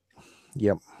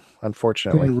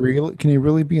 Unfortunately. Can he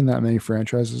really be in that many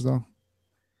franchises though?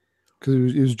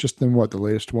 Because it was just in what the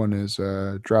latest one is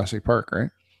Jurassic Park,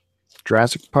 right?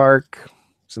 Jurassic Park.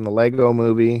 It's in the Lego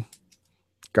movie.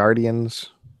 Guardians.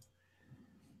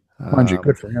 Mind you,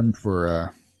 good for him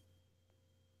for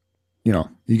you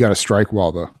got to strike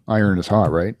while the iron is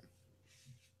hot, right?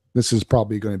 This is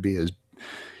probably going to be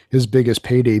his biggest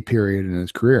payday period in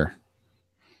his career.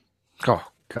 Oh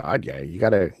God, yeah. You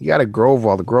gotta grove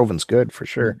while the groving's good for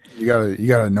sure. You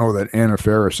gotta know that Anna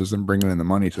Faris isn't bringing in the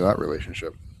money to that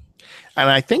relationship. And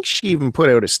I think she even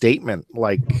put out a statement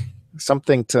like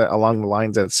something along the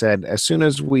lines that said, as soon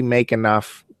as we make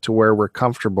enough to where we're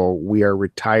comfortable, we are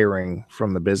retiring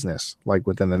from the business, like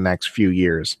within the next few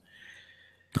years.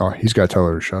 Oh, he's got to tell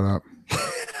her to shut up.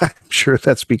 I'm sure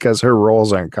that's because her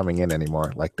roles aren't coming in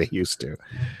anymore like they used to.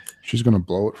 She's going to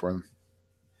blow it for him.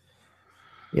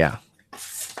 Yeah.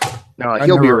 No, I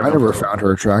never found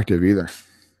her attractive either.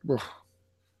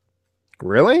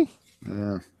 Really?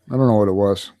 Yeah. I don't know what it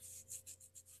was.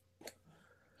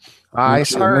 I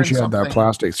saw her. She had that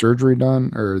plastic surgery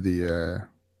done, or the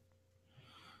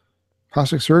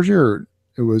plastic surgery, or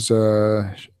it was.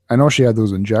 I know she had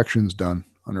those injections done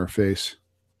on her face.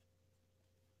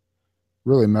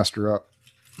 Really messed her up.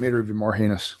 Made her even more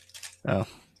heinous. Oh,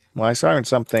 well, I saw her in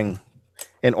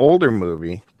an older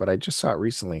movie, but I just saw it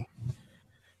recently.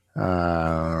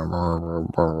 I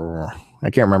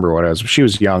can't remember what it was. She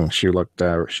was young. She looked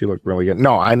really good.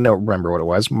 No, I don't remember what it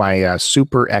was. My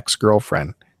super ex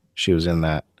girlfriend. She was in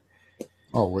that.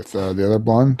 Oh, with the other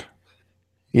blonde,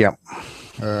 Yeah,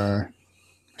 uh,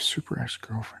 super ex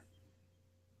girlfriend.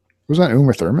 Was that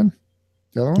Uma Thurman?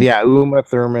 The other one? yeah. Uma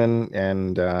Thurman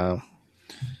and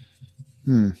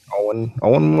Hmm.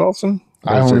 Owen Wilson.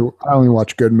 Or is it? I only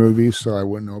watch good movies, so I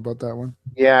wouldn't know about that one.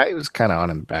 Yeah, it was kind of on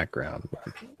in the background.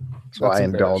 So That's I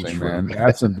indulged embarrassing, for a man. bit.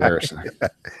 That's embarrassing.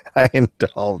 I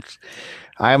indulged.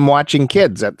 I'm watching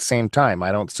kids at the same time.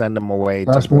 I don't send them away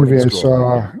to Last boarding movie I school.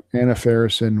 saw Anna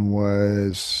Farisson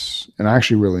was, and I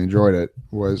actually really enjoyed it.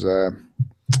 Was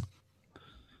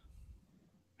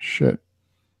shit.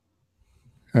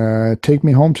 Take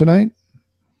Me Home Tonight.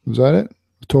 Was that it?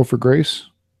 Toll for Grace.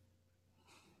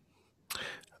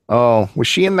 Oh, was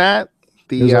she in that?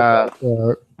 It was The like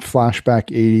a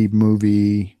flashback 80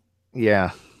 movie.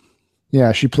 yeah.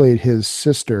 Yeah, she played his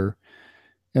sister,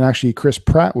 and actually Chris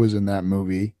Pratt was in that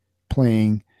movie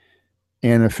playing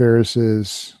Anna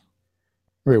Faris's.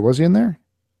 Wait, was he in there?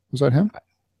 Was that him?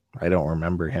 I don't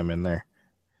remember him in there.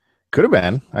 Could have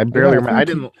been. I Yeah, barely I remember. I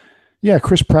think didn't. yeah,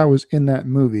 Chris Pratt was in that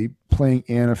movie playing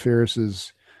Anna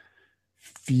Faris's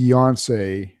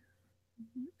fiance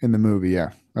in the movie.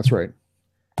 Yeah, that's right.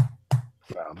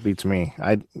 Well, beats me.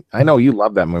 I know you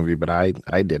love that movie, but I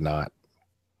did not.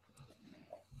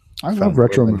 I love Found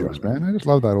retro little movies, enjoyment. man. I just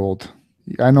love that old.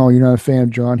 I know you're not a fan of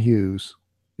John Hughes,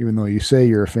 even though you say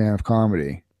you're a fan of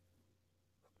comedy.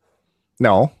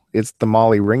 No, it's the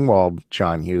Molly Ringwald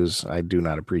John Hughes. I do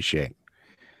not appreciate.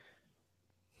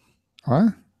 Huh?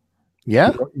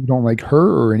 Yeah, You don't like her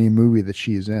or any movie that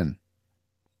she's in?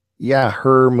 yeah,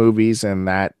 her movies and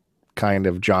that kind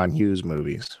of John Hughes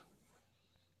movies,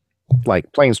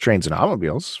 like Planes, Trains, and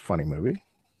Automobiles. Funny movie.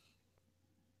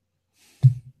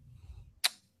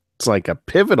 It's like a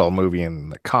pivotal movie in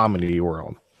the comedy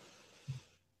world.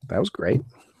 That was great.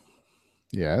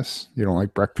 Yes. You don't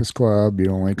like Breakfast Club. You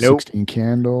don't like Nope. 16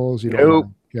 Candles. You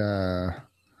don't Nope.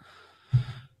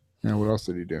 like, what else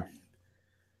did he do?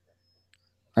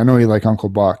 I know you like Uncle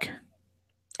Buck.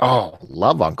 Oh,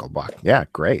 love Uncle Buck. Yeah,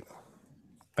 great.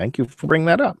 Thank you for bringing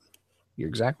that up. You're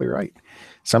exactly right.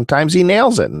 Sometimes he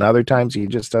nails it, and other times he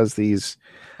just does these.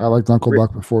 I liked Uncle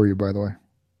Buck before you, by the way.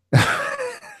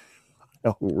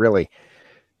 Oh, really?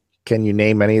 Can you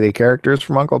name any of the characters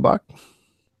from Uncle Buck?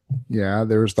 Yeah,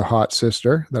 there was the hot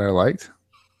sister that I liked.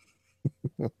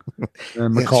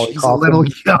 And Macaulay She's a little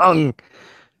Culkin. young.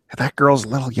 That girl's a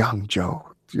little young, Joe.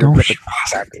 Don't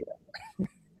You're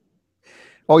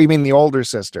Oh, you mean the older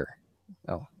sister?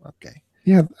 Oh, okay.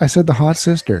 Yeah, I said the hot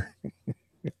sister.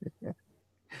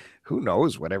 Who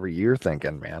knows? Whatever you're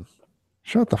thinking, man.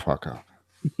 Shut the fuck up.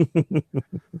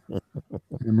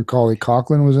 And Macaulay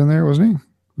Culkin was in there, wasn't he?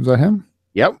 Was that him?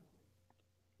 Yep.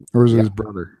 Or was it Yep. his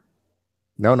brother?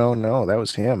 No. That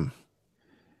was him.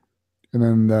 And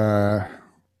then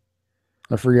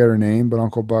I forget her name, but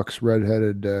Uncle Buck's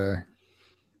redheaded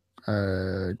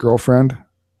girlfriend.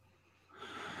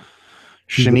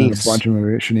 She's been in a Shanice. bunch of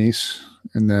movies. Shanice.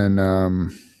 And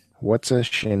then What's a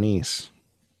Shanice?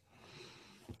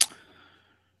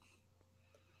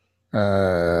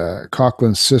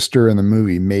 Coughlin's sister in the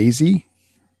movie Maisie.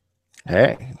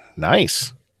 Hey,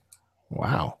 nice.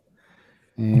 Wow.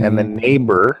 And the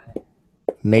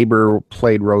neighbor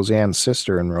played Roseanne's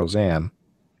sister in Roseanne.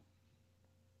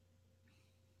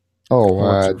 Oh,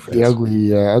 What's her the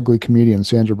face? ugly comedian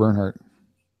Sandra Bernhardt.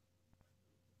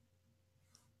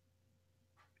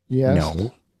 Yes.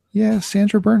 No. Yes,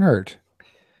 Sandra Bernhardt.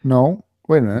 No.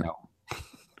 Wait a minute.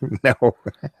 No.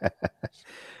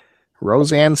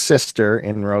 Roseanne's sister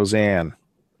in Roseanne.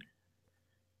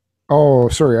 Oh,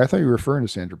 sorry. I thought you were referring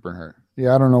to Sandra Bernhardt.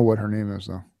 Yeah, I don't know what her name is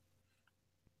though.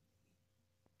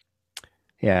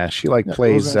 Yeah, she Yeah,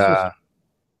 plays Roseanne's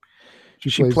sister.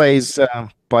 she plays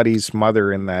Buddy's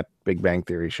mother in that Big Bang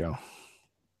Theory show.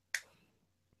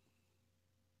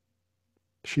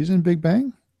 She's in Big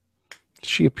Bang?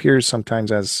 She appears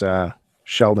sometimes as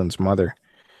Sheldon's mother.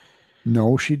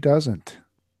 No, she doesn't.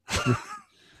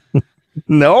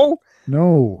 No?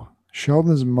 No.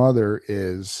 Sheldon's mother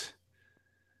is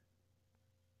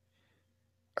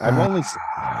I've only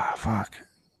fuck.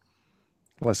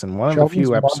 listen, one of the Sheldon's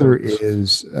few mother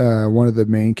episodes. is one of the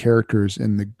main characters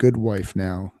in The Good Wife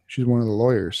now. She's one of the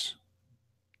lawyers.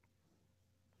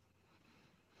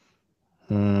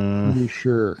 Pretty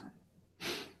sure.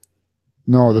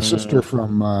 No, the sister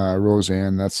from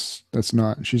Roseanne. That's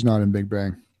not. She's not in Big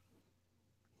Bang.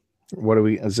 What do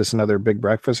we? Is this another big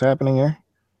breakfast happening here?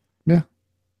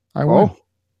 I win.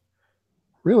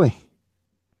 Really?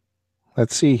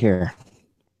 Let's see here.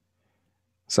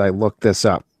 So I looked this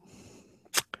up.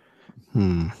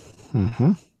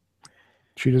 Mm-hmm.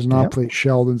 She does not Yep. play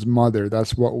Sheldon's mother.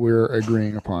 That's what we're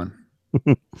agreeing upon.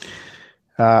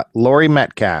 Laurie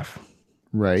Metcalf.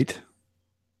 Right.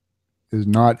 Is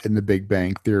not in the Big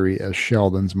Bang Theory as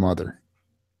Sheldon's mother.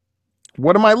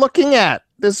 What am I looking at?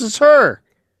 This is her.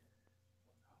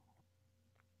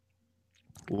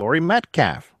 Laurie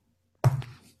Metcalf.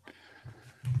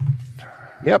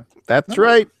 Yep, that's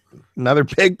right. Another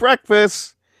big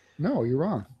breakfast. No, you're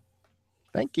wrong.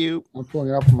 Thank you. I'm pulling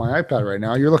it up on my iPad right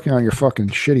now. You're looking on your fucking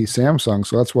shitty Samsung,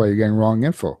 so that's why you're getting wrong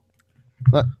info.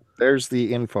 Look, there's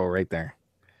the info right there.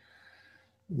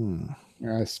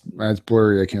 Yeah, it's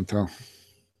blurry. I can't tell.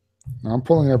 No, I'm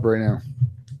pulling it up right now.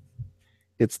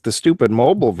 It's the stupid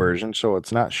mobile version, so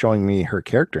it's not showing me her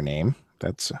character name.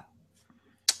 That's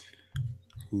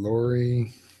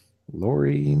Laurie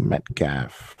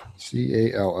Metcalf.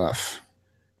 CALF.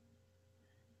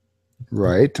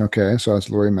 Right. Okay. So that's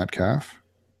Laurie Metcalf.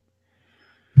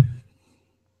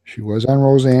 She was on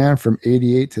Roseanne from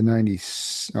 88 to 90.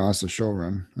 Oh, that's the show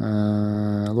run.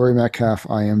 Laurie Metcalf,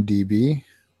 IMDb.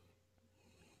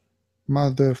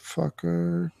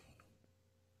 Motherfucker.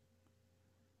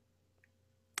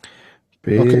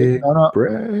 Big Hold on.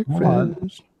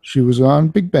 breakfast. She was on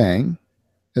Big Bang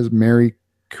as Mary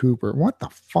Cooper. What the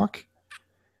fuck?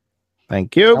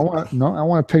 Thank you. I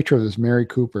want a picture of this Mary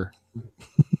Cooper.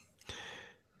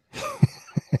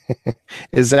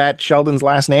 Is that Sheldon's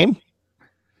last name?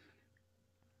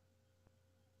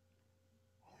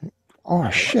 Oh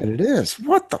shit, it is.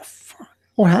 What the fuck?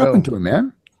 What happened to him,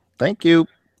 man? Thank you.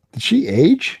 Did she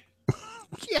age?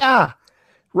 Yeah.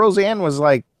 Roseanne was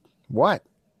like, what,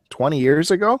 20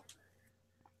 years ago?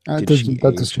 That Did she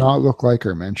does age? not look like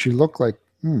her, man. She looked like,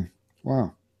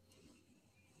 wow.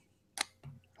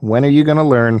 When are you going to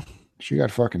learn? She got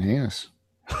fucking heinous.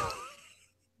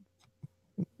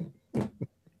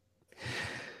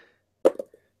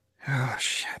 Oh,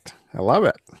 shit. I love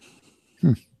it.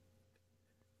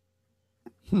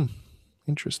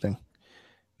 Interesting.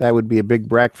 That would be a big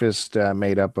breakfast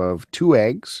made up of 2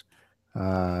 eggs,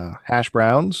 hash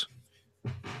browns,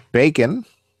 bacon,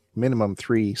 minimum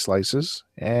 3 slices,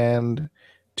 and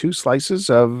 2 slices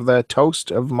of the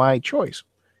toast of my choice.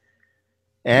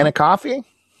 And a coffee.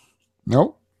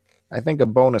 Nope. I think a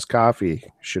bonus coffee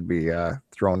should be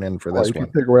thrown in for Well, this you can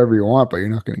one. pick whatever you want, but you're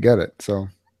not going to get it. So,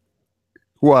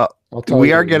 Well, I'll tell we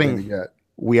you are what you're getting gonna get.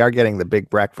 we are getting the big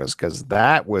breakfast because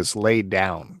that was laid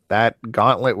down. That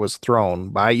gauntlet was thrown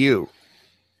by you.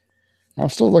 I'm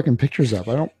still looking pictures up.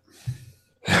 I don't.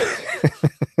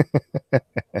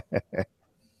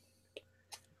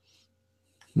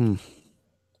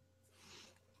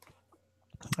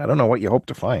 I don't know what you hope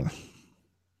to find.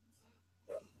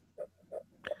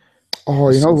 Oh,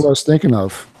 you know what I was thinking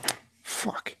of?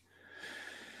 Fuck.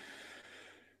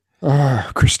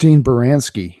 Christine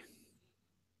Baranski.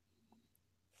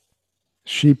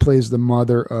 She plays the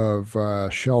mother of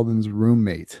Sheldon's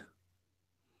roommate.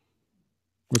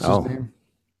 What's his name?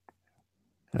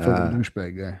 Fucking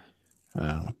douchebag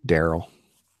guy. Daryl.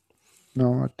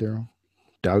 No, not Daryl.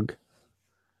 Doug.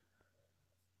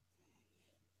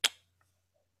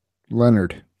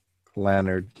 Leonard.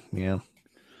 Yeah.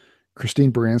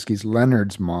 Christine Baranski's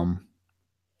Leonard's mom.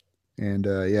 And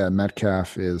yeah,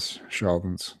 Metcalf is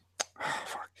Sheldon's. Oh,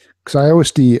 fuck. Because I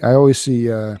always see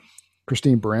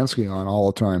Christine Baranski on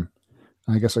all the time.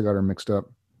 I guess I got her mixed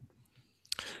up.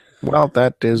 Well,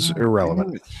 that is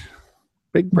irrelevant.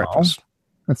 Big breakfast.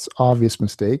 That's obvious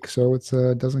mistake, so it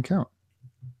doesn't count.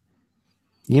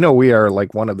 You know, we are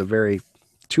like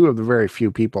two of the very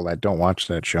few people that don't watch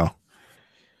that show.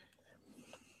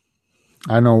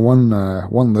 I know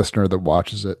one listener that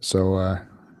watches it. So,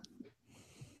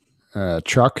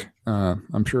 Chuck,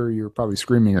 I'm sure you're probably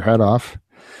screaming your head off.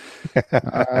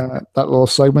 That little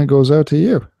segment goes out to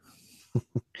you.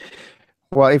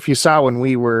 Well, if you saw when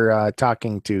we were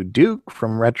talking to Duke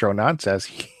from Retro Nonsense,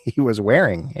 he was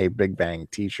wearing a Big Bang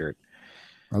t-shirt.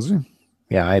 Was he?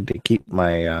 Yeah, I had to keep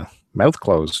my mouth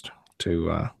closed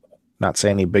to not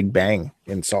say any Big Bang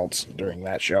insults during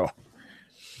that show.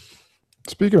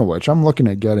 Speaking of which, I'm looking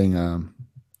at getting. I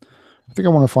think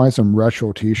I want to find some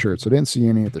retro T-shirts. I didn't see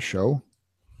any at the show,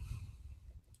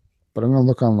 but I'm gonna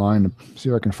look online to see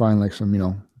if I can find like some,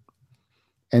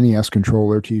 NES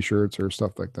controller T-shirts or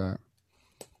stuff like that.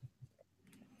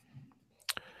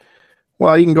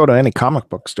 Well, you can go to any comic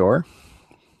book store.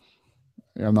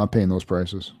 Yeah, I'm not paying those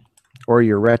prices. Or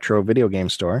your retro video game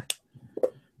store.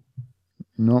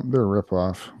 No, they're a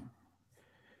ripoff.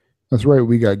 That's right.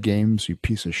 We got games, you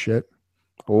piece of shit.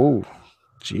 Oh,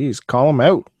 geez, call them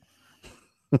out.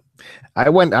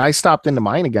 I stopped into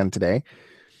mine again today.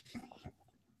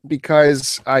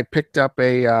 because I picked up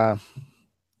a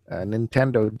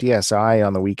Nintendo DSi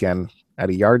on the weekend at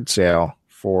a yard sale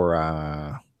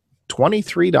for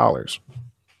 $23.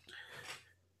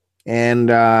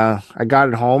 And I got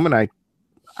it home, and I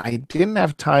didn't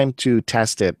have time to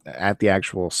test it at the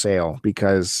actual sale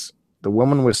because the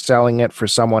woman was selling it for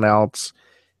someone else,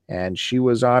 and she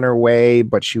was on her way,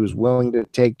 but she was willing to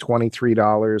take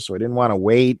 $23. So I didn't want to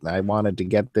wait. I wanted to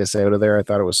get this out of there. I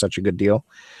thought it was such a good deal.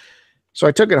 So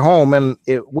I took it home, and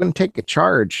it wouldn't take a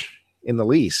charge in the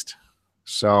least.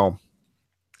 So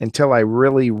until I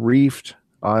really reefed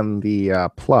on the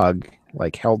plug,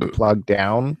 like held the plug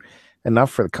down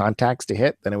enough for the contacts to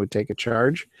hit, then it would take a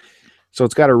charge. So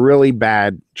it's got a really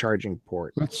bad charging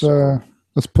port. Let's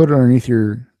put it underneath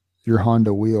your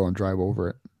Honda wheel and drive over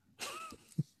it.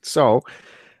 So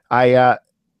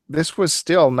this was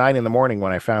still 9 a.m.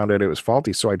 when I found it was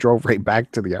faulty. So I drove right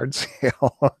back to the yard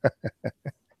sale.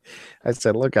 I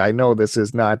said, look, I know this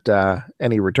is not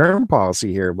any return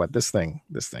policy here, but this thing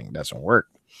doesn't work.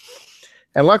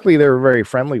 And luckily they were very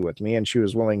friendly with me, and she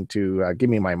was willing to give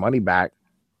me my money back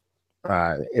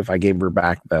if I gave her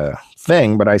back the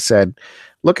thing. But I said,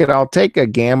 look, I'll take a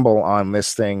gamble on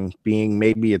this thing being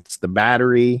maybe it's the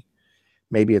battery,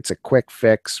 maybe it's a quick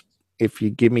fix. If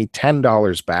you give me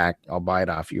 $10 back, I'll buy it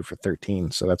off you for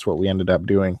 $13. So that's what we ended up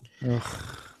doing. Ugh.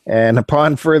 And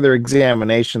upon further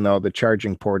examination, though, the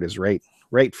charging port is right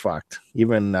fucked.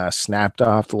 Even snapped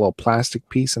off the little plastic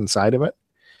piece inside of it.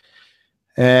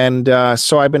 And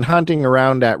so I've been hunting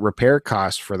around at repair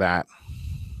costs for that.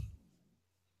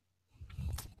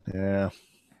 Yeah,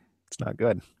 it's not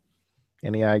good.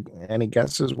 Any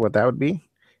guesses what that would be?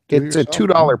 It's a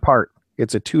 $2 part.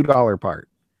 It's a $2 part.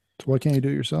 So why can't you do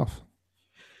it yourself?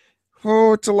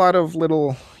 Oh, it's a lot of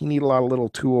little. You need a lot of little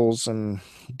tools and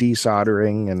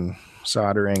desoldering and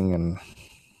soldering and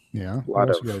yeah, a lot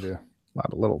of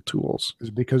little tools. Is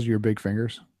it because of your big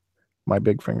fingers? My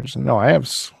big fingers? No, I have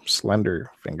slender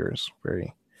fingers.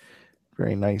 Very,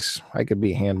 very nice. I could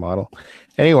be a hand model.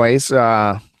 Anyways,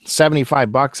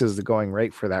 $75 is the going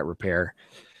rate for that repair.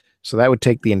 So that would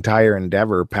take the entire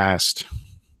endeavor past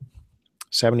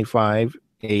 $75,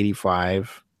 $85,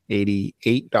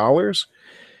 $88.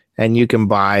 And you can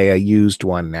buy a used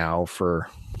one now for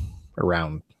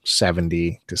around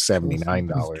 $70 to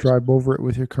 $79. Let's drive over it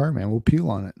with your car, man. We'll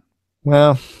peel on it.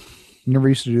 Well, you never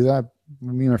used to do that.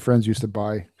 Me and my friends used to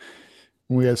buy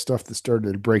when we had stuff that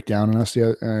started to break down on us.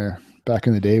 Back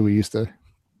in the day, we used to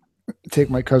take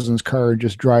my cousin's car and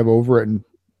just drive over it and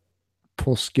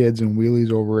pull skids and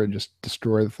wheelies over it and just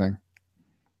destroy the thing.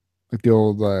 Like the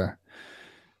old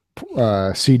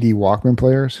CD Walkman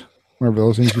players. Remember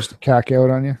those things used to cack out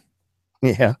on you?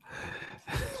 Yeah.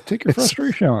 Take your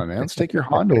frustration on it, man. Let's take your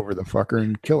Honda over the fucker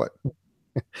and kill it.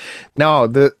 No,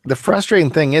 the frustrating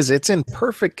thing is it's in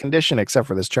perfect condition except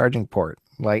for this charging port.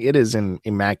 Like, it is in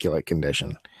immaculate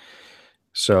condition.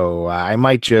 So I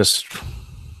might just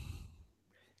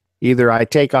either I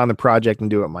take on the project and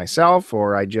do it myself,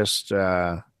 or I just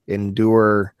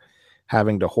endure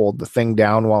having to hold the thing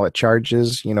down while it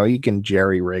charges. You know, you can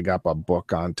jerry rig up a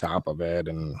book on top of it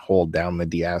and hold down the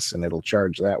DS and it'll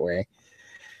charge that way.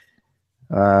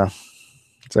 So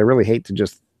I really hate to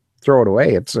just throw it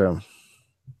away. It's a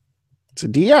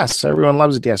DS. Everyone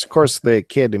loves a DS. Of course, the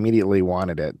kid immediately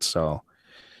wanted it, so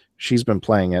she's been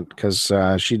playing it because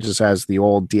she just has the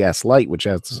old DS Lite, which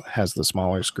has the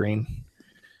smaller screen.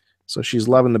 So she's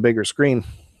loving the bigger screen.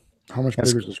 How much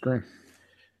bigger is the screen?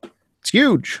 It's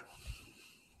huge.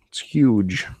 It's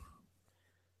huge.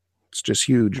 It's just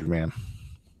huge, man.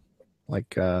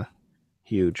 Like,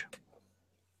 huge.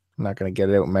 I'm not going to get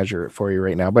it out and measure it for you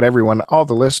right now, but all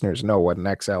the listeners know what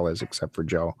an XL is except for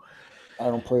Joe. I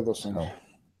don't play those things.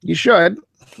 You should.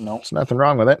 No. There's nothing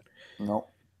wrong with it. No.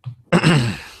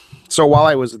 So while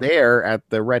I was there at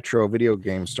the retro video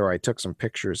game store, I took some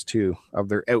pictures too of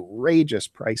their outrageous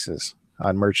prices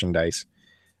on merchandise.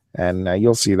 And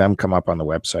you'll see them come up on the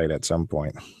website at some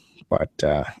point. But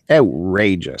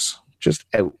outrageous. Just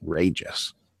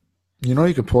outrageous. You know,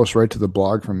 you can post right to the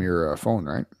blog from your phone,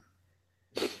 right?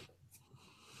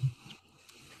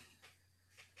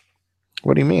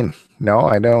 What do you mean? No,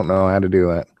 I don't know how to do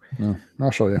that. No,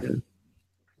 I'll show you.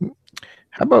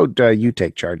 How about you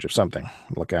take charge of something?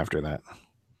 Look after that.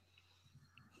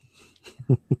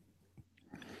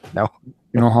 No.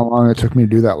 You know how long it took me to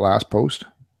do that last post?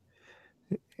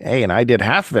 Hey, and I did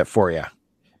half of it for you.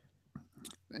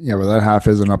 Yeah, but that half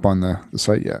isn't up on the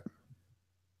site yet.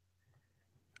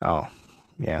 Oh,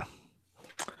 yeah.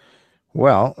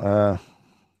 Well,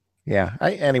 yeah.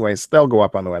 Anyways, they'll go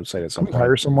up on the website at some point.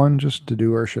 Hire someone just to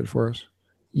do our shit for us.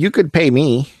 You could pay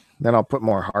me, then I'll put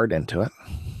more heart into it.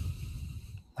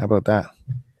 How about that?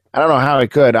 I don't know how I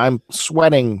could. I'm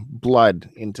sweating blood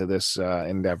into this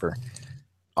endeavor.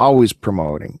 Always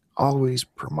promoting. Always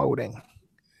promoting.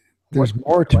 There's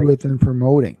more to it than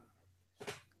promoting.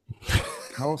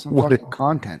 Tell us some fucking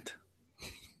content.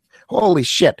 Holy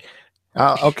shit.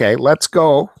 Okay, let's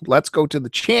go. Let's go to the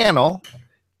channel.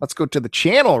 Let's go to the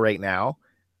channel right now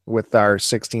with our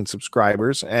 16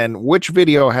 subscribers. And which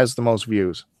video has the most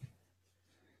views?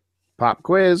 Pop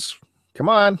quiz. Come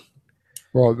on.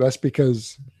 Well, that's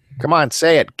because Come on,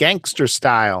 say it. Gangster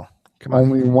style. Come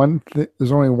on.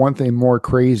 There's only one thing more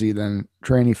crazy than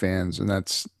tranny fans, and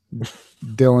that's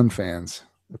Dylan fans.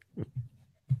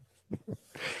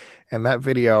 And that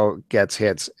video gets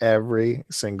hits every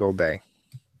single day.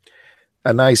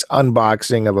 A nice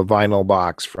unboxing of a vinyl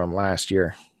box from last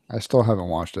year. I still haven't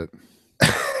watched it.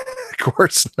 Of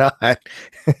course not.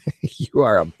 You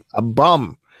are a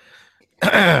bum.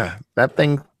 That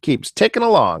thing keeps ticking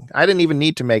along. I didn't even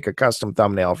need to make a custom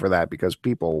thumbnail for that because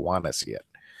people want to see it.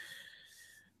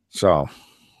 So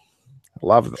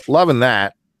loving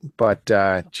that. But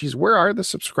geez, where are the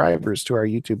subscribers to our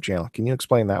YouTube channel? Can you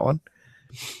explain that one?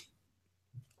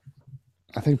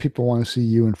 I think people want to see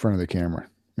you in front of the camera.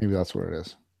 Maybe that's what it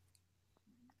is.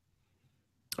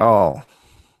 Oh,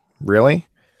 really?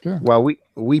 Yeah. Well,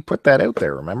 we put that out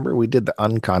there. Remember, we did the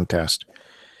uncontest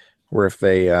where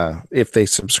if they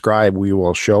subscribe, we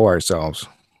will show ourselves.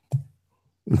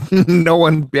 No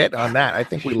one bit on that. I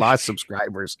think we lost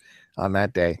subscribers on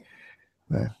that day.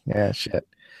 Yeah, shit.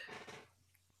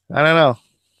 I don't know.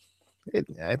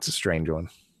 It's a strange one.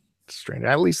 It's strange.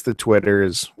 At least the Twitter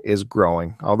is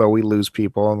growing, although we lose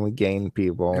people and we gain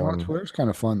people. Yeah, well, Twitter's kind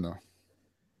of fun though.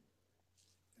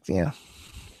 Yeah.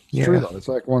 It's true though. It's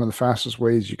like one of the fastest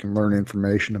ways you can learn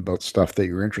information about stuff that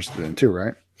you're interested in too,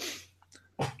 right?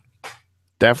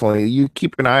 Definitely. You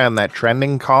keep an eye on that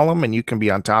trending column and you can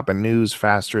be on top of news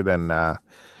faster than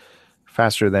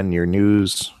your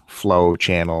news flow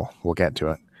channel. We'll get to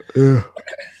it. Yeah.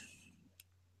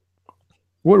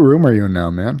 What room are you in now,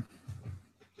 man?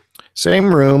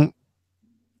 Same room.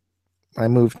 I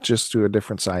moved just to a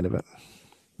different side of it.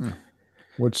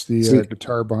 What's the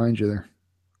guitar behind you there?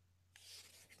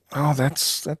 Oh,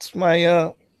 that's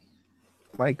my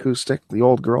my acoustic, the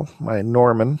old girl, my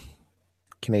Norman,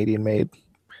 Canadian made.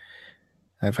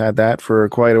 I've had that for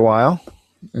quite a while.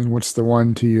 And what's the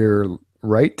one to your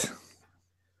right?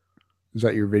 Is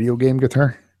that your video game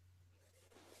guitar?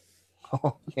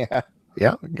 Oh yeah,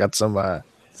 yeah. Got some. I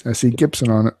see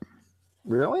Gibson on it.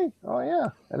 Really? Oh yeah.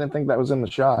 I didn't think that was in the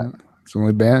shot. It's the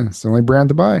only band. It's the only brand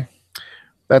to buy.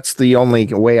 That's the only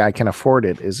way I can afford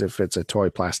it is if it's a toy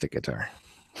plastic guitar.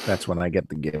 That's when I get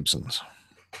the Gibsons.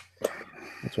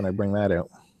 That's when I bring that out.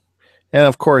 And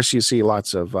of course, you see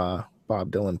lots of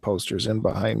Bob Dylan posters in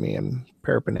behind me and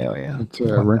paraphernalia. It's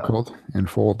wrinkled and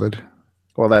folded.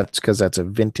 Well, that's because that's a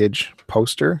vintage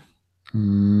poster.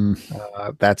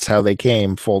 That's how they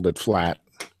came, folded flat.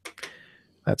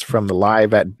 That's from the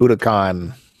Live at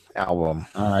Budokan album.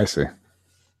 Oh, I see.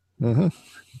 Mm-hmm.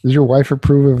 Does your wife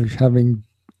approve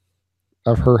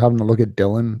of her having to look at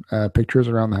Dylan pictures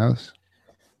around the house?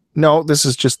 No, this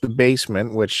is just the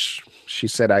basement, which she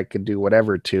said I could do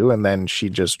whatever to, and then she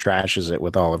just trashes it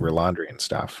with all of her laundry and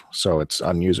stuff, so it's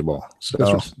unusable.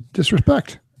 So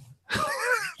disrespect.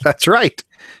 That's right.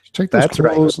 Take those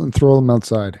clothes and throw them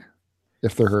outside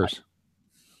if they're hers.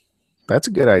 That's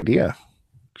a good idea.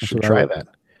 Should try that.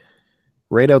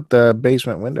 Right out the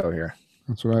basement window here.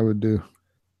 That's what I would do.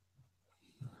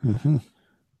 Mm-hmm.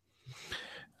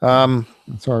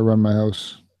 That's how I run my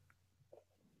house.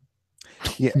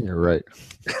 Yeah, you're right.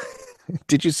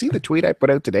 Did you see the tweet I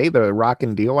put out today? The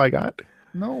rockin' deal I got?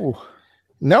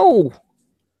 No.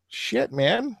 Shit,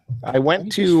 man. I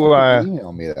went to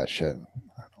email me that shit.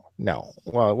 No.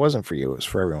 Well, it wasn't for you. It was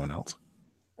for everyone else.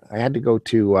 I had to go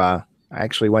to I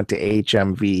actually went to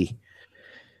HMV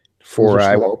for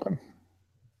open.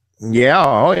 Yeah,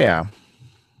 oh yeah.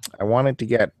 I wanted to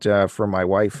get for my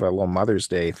wife a little Mother's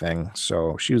Day thing.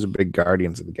 So she was a big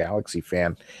Guardians of the Galaxy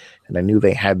fan, and I knew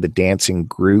they had the dancing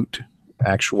Groot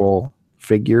actual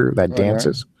figure that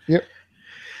dances. Right. Yep.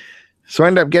 So I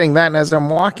ended up getting that, and as I'm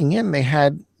walking in, they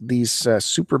had these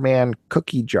Superman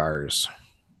cookie jars,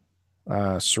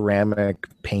 ceramic,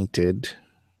 painted,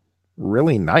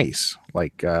 really nice.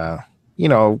 Like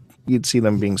you'd see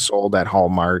them being sold at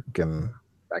Hallmark and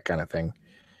that kind of thing.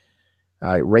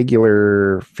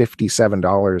 Regular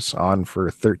 $57 on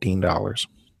for $13.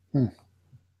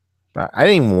 I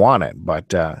didn't even want it,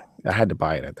 but I had to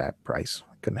buy it at that price.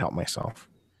 I couldn't help myself.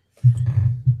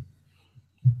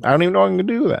 I don't even know what I'm going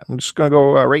to do with that. I'm just going to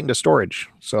go right into storage.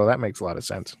 So that makes a lot of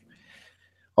sense.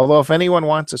 Although if anyone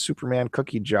wants a Superman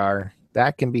cookie jar,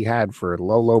 that can be had for a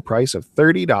low price of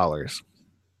 $30.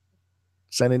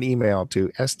 Send an email to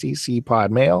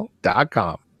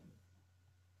stcpodmail.com.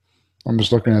 I'm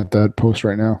just looking at that post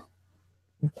right now.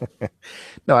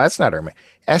 No, that's not our mail.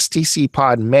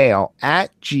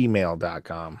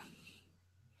 stcpodmail@gmail.com.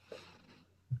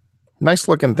 Nice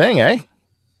looking thing, eh?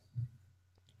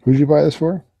 Who'd you buy this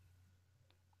for?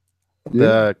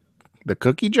 The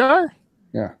cookie jar?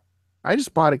 Yeah. I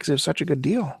just bought it because it was such a good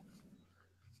deal.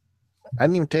 I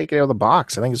didn't even take it out of the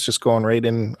box. I think it's just going right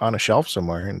in on a shelf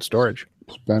somewhere in storage.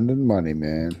 Spending money,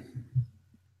 man.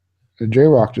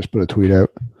 J-Rock just put a tweet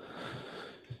out.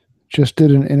 Just did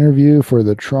an interview for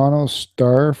the Toronto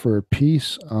Star for a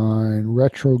piece on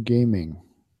retro gaming.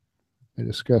 They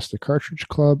discussed the Cartridge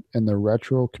Club and the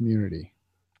retro community.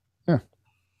 Yeah.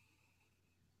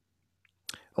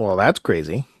 Well, that's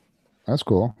crazy. That's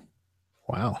cool.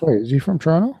 Wow. Wait, is he from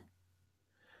Toronto?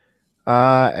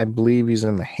 I believe he's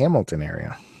in the Hamilton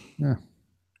area. Yeah.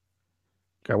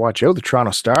 Gotta watch out. The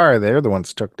Toronto Star, they're the ones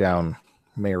that took down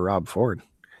Mayor Rob Ford.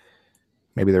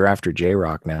 Maybe they're after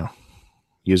J-Rock now,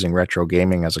 using retro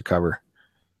gaming as a cover.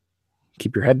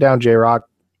 Keep your head down, J-Rock.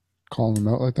 Calling him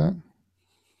out like that?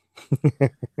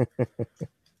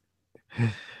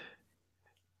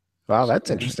 Wow, that's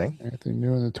interesting. Anything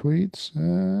new in the tweets?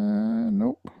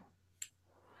 Nope.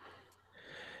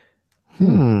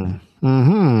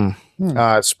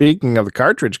 Speaking of the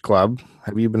Cartridge Club,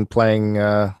 have you been playing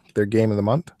their game of the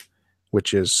month,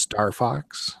 which is Star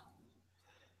Fox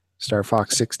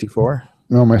 64?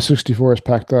 No, my 64 is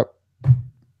packed up.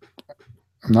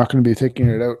 I'm not going to be taking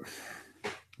it out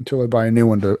until I buy a new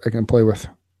one I can play with.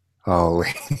 Holy,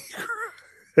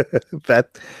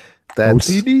 that's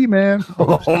OCD, man.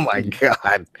 Oh my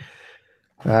god.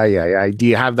 Do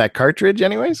you have that cartridge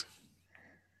anyways?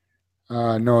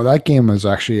 No, that game was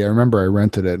actually, I remember I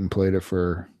rented it and played it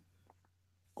for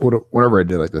whatever I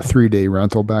did, like the 3-day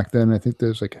rental back then. I think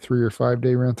there's like a 3 or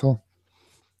 5-day rental.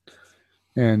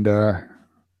 And you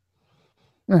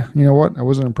know what? I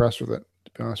wasn't impressed with it,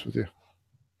 to be honest with you.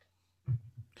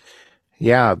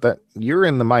 Yeah, that you're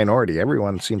in the minority.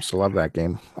 Everyone seems to love that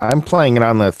game. I'm playing it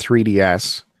on the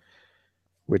 3DS,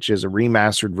 which is a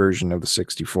remastered version of the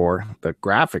 64. The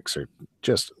graphics are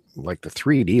just like the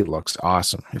 3D looks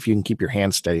awesome. If you can keep your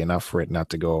hand steady enough for it not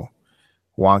to go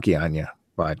wonky on you.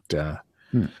 But yeah,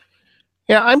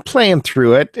 I'm playing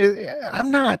through it. I'm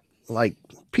not like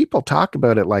people talk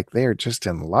about it like they're just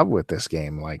in love with this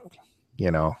game. Like,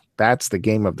 that's the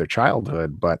game of their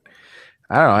childhood. But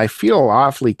I don't know. I feel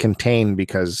awfully contained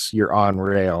because you're on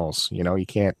rails. You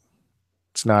can't,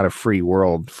 it's not a free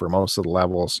world for most of the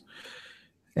levels.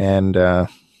 And I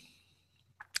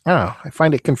don't know. I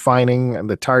find it confining, and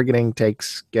the targeting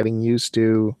takes getting used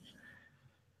to.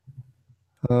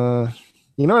 You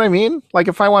know what I mean? Like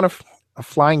if I want a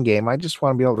flying game, I just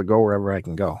want to be able to go wherever I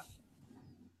can go.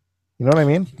 You know what I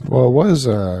mean? Well, it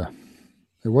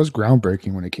was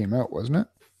groundbreaking when it came out, wasn't it?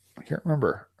 I can't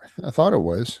remember. I thought it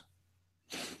was.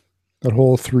 That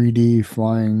whole 3D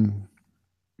flying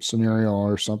scenario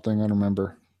or something. I don't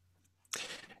remember.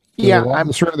 Yeah,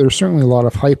 there's certainly a lot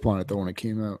of hype on it though when it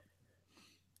came out.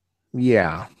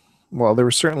 Yeah, well, there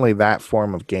was certainly that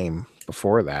form of game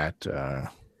before that.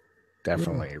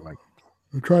 Definitely, like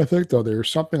I'm trying to think though.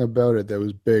 There's something about it that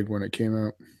was big when it came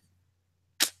out.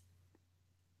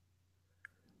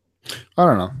 I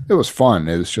don't know. It was fun.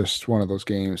 It was just one of those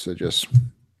games that just,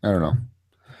 I don't know.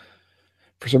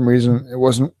 For some reason, it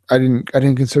wasn't. I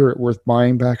didn't consider it worth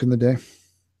buying back in the day.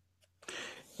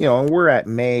 We're at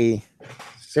May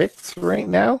 6th right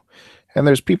now, and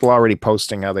there's people already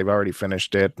posting how they've already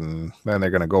finished it, and then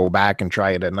they're going to go back and try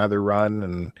it another run,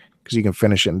 and because you can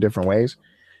finish it in different ways.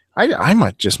 I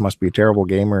must be a terrible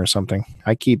gamer or something.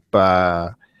 I keep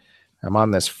I'm on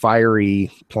this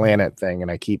fiery planet thing, and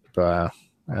I keep I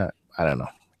don't know.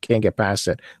 Can't get past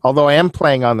it. Although I am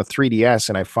playing on the 3DS,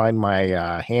 and I find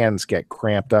my hands get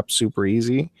cramped up super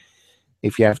easy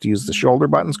if you have to use the shoulder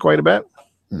buttons quite a bit.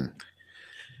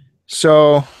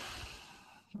 So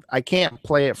I can't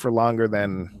play it for longer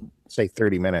than say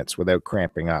 30 minutes without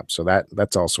cramping up. So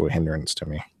that's also a hindrance to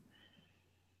me.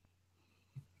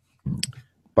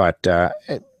 But I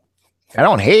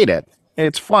don't hate it.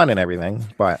 It's fun and everything,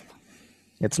 but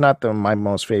it's not my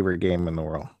most favorite game in the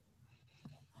world.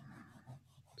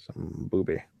 Some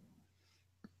booby.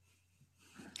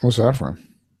 What's that from?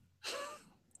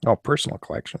 Oh, personal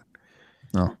collection.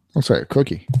 Oh, looks like a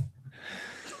cookie.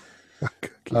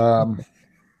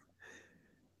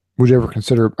 Would you ever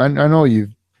consider? I know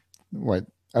you've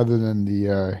other than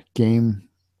the game,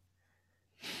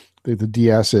 the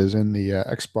DSs and the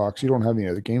Xbox, you don't have any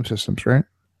other game systems, right?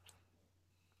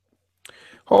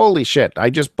 Holy shit! I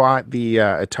just bought the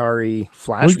Atari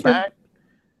Flashback.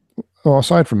 Well,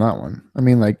 aside from that one, I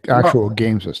mean, like actual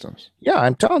game systems. Yeah,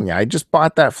 I'm telling you, I just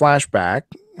bought that Flashback,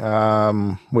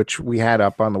 which we had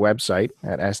up on the website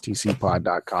at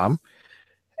stcpod.com,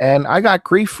 and I got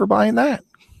grief for buying that.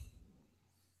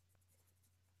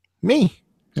 Me,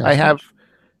 Yeah,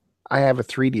 I have a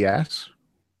 3DS.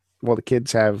 Well, the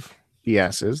kids have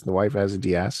DSs. The wife has a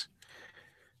DS,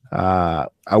 a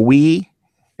Wii,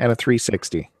 and a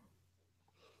 360.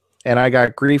 And I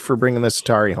got grief for bringing this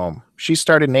Atari home. She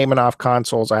started naming off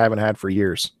consoles I haven't had for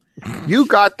years. You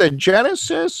got the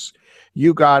Genesis.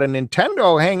 You got a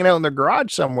Nintendo hanging out in the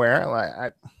garage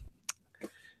somewhere.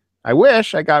 I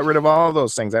wish I got rid of all of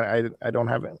those things. I don't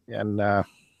have it. And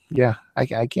yeah,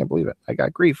 I can't believe it. I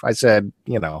got grief. I said,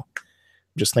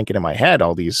 just thinking in my head,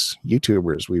 all these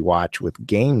YouTubers we watch with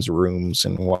games rooms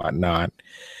and whatnot.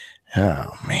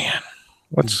 Oh man,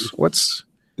 what's?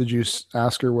 Did you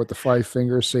ask her what the 5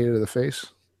 fingers say to the face?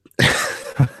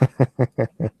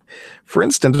 For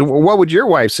instance, what would your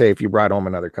wife say if you brought home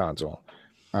another console?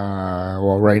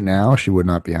 Well, right now she would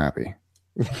not be happy.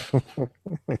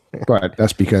 But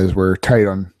that's because we're tight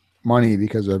on money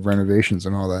because of renovations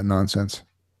and all that nonsense.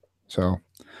 So,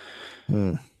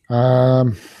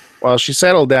 well, she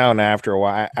settled down after a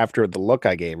while. After the look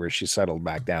I gave her, she settled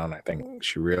back down. I think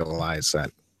she realized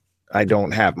that I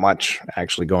don't have much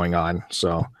actually going on.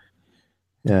 So,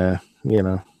 anyways,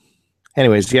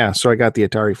 yeah. So I got the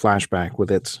Atari Flashback with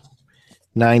its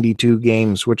 92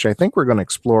 games, which I think we're going to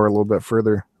explore a little bit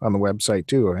further on the website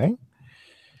too, right?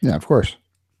 Yeah, of course.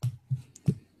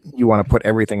 You want to put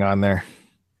everything on there.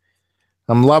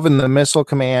 I'm loving the Missile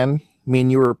Command. I mean,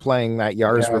 you were playing that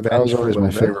Yar's Revenge. That was always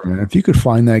my favorite, man. If you could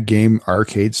find that game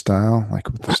arcade style, like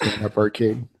with the stand-up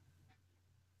arcade,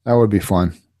 that would be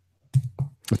fun.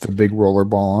 With the big roller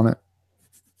ball on it.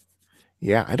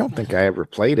 Yeah, I don't think I ever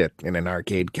played it in an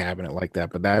arcade cabinet like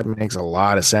that, but that makes a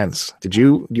lot of sense.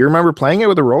 Do you remember playing it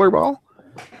with a roller ball?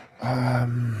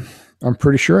 I'm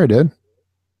pretty sure I did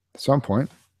at some point.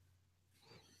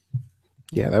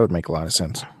 Yeah, that would make a lot of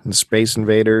sense. And Space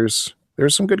Invaders,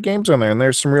 there's some good games on there, and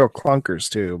there's some real clunkers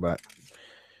too, but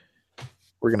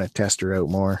we're going to test her out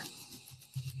more.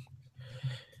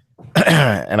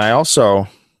 And I also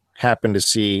happened to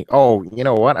see, oh, you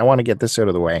know what? I want to get this out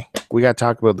of the way. We got to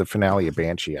talk about the finale of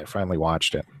Banshee. I finally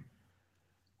watched it.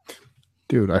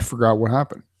 Dude, I forgot what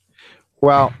happened.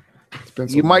 Well,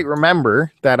 you might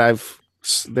remember that I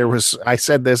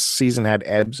said this season had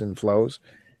ebbs and flows.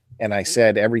 And I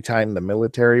said every time the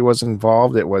military was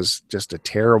involved, it was just a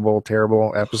terrible,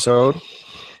 terrible episode.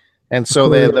 And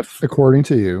so according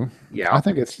to you, yeah, I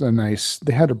think it's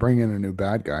they had to bring in a new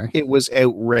bad guy. It was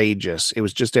outrageous. It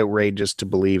was just outrageous to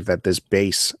believe that this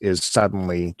base is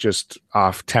suddenly just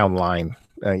off town line.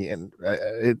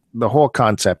 The whole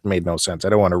concept made no sense. I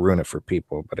don't want to ruin it for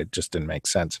people, but it just didn't make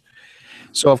sense.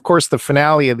 So, of course, the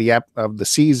finale of the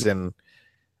season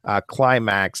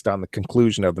climaxed on the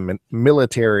conclusion of the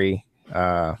military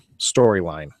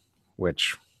storyline,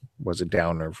 which was a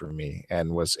downer for me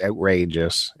and was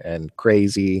outrageous and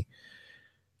crazy.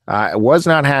 I was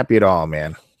not happy at all,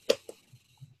 man. Do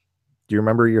you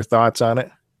remember your thoughts on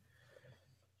it?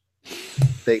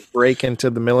 They break into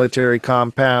the military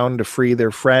compound to free their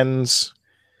friends.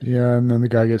 Yeah, and then the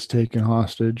guy gets taken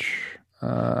hostage.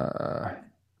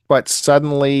 But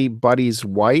suddenly Buddy's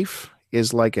wife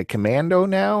is like a commando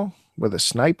now with a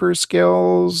sniper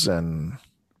skills and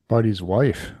Buddy's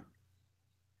wife.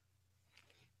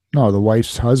 No, the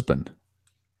wife's husband.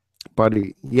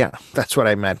 Buddy, yeah, that's what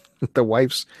I meant. The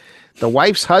wife's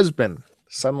husband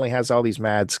suddenly has all these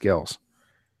mad skills.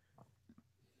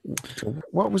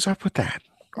 What was up with that?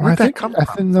 Where'd that come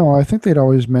from? I think they'd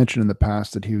always mentioned in the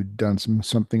past that he'd done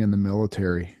something in the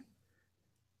military.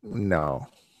 No,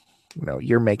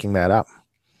 you're making that up.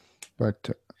 But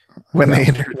when they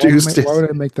introduced why would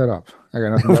I make that up? I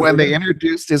got nothing. When they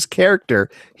introduced his character,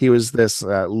 he was this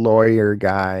lawyer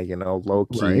guy,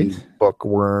 low-key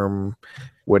bookworm,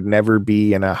 would never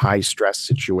be in a high-stress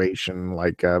situation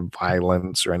like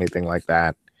violence or anything like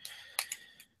that.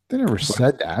 They never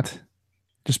said that.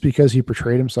 Just because he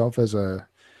portrayed himself as what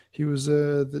was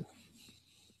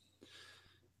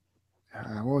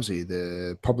he,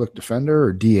 the public defender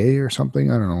or DA or something?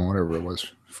 I don't know, whatever it was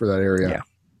for that area.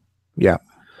 Yeah.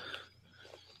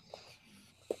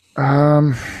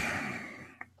 I'm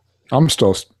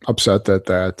still upset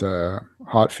that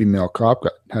hot female cop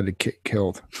had to get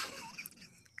killed.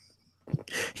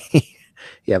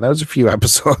 Yeah, that was a few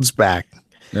episodes back.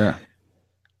 Yeah.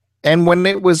 And when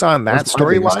it was on that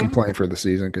storyline, complaint for the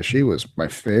season because she was my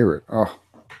favorite. Oh,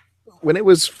 when it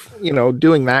was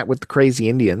doing that with the crazy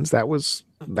Indians, that was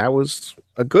that was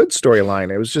a good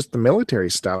storyline. It was just the military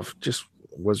stuff just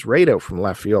was right out from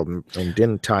left field and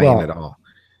didn't tie in at Well, all.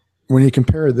 when you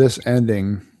compare this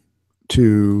ending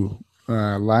to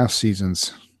last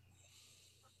season's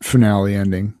finale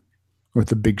ending with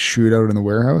the big shootout in the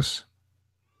warehouse,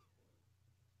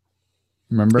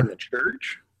 In remember? the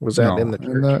church? Was that in No, the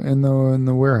church? in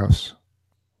the warehouse.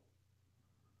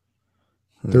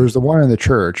 There Hmm. was the one in the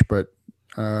church, but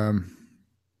um,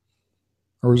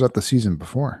 or was that the season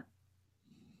before?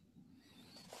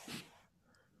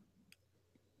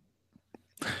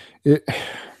 It,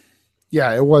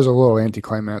 yeah, it was a little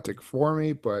anticlimactic for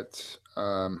me, but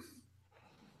I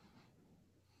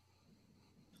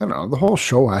don't know. The whole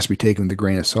show has to be taken with a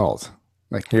grain of salt.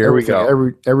 Like Here we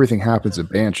go. everything happens at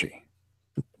Banshee,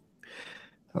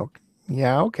 Okay.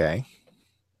 Yeah, okay.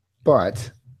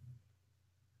 but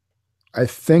I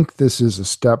think this is a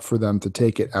step for them to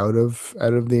take it out of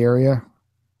the area.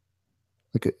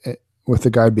 Like with the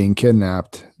guy being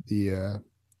kidnapped, the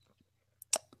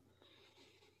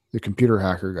computer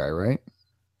hacker guy, right?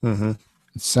 Mm-hmm.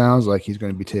 It sounds like he's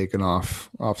going to be taken off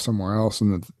somewhere else,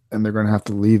 and they're going to have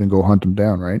to leave and go hunt him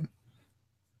down, right?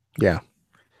 Yeah.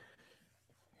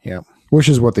 Yeah. Which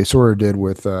is what they sort of did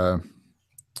with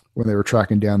when they were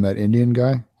tracking down that Indian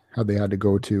guy. How they had to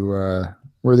go to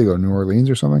where they go, New Orleans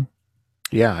or something.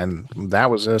 Yeah. And that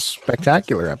was a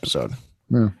spectacular episode.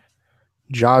 Yeah.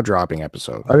 Jaw-dropping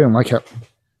episode. I didn't like how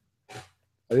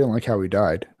he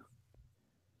died.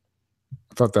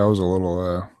 I thought that was a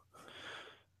little.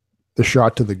 The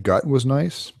shot to the gut was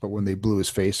nice, but when they blew his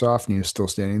face off and he was still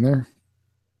standing there,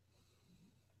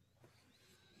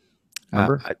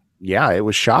 remember? Yeah, it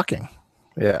was shocking.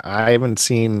 Yeah, I haven't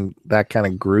seen that kind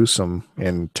of gruesome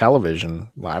in television.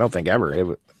 Well, I don't think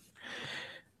ever.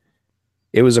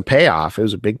 It was a payoff. It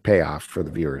was a big payoff for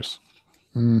the viewers.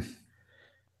 Mm.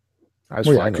 I was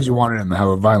Well, yeah, fine because with you it. wanted him to have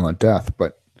a violent death,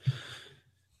 but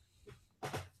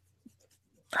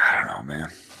I don't know, man.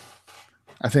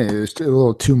 I think it was a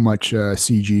little too much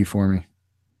CG for me.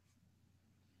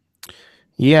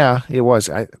 Yeah, it was.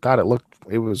 I thought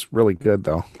it was really good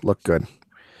though. Looked good.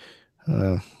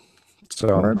 Uh, All so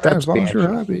right, man, that's as long as you're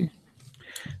Banshee. happy.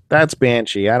 That's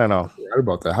Banshee. I don't know. Right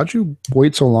about that. How'd you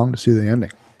wait so long to see the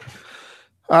ending?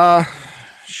 Uh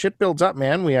Shit builds up,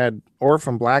 man. We had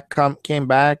Orphan Black came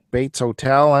back, Bates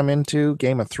Hotel I'm into,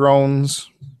 Game of Thrones.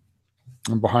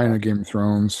 I'm behind on Game of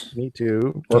Thrones. Me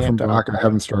too. Orphan Can't Black, I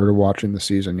haven't started watching the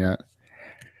season yet.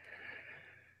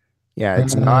 Yeah,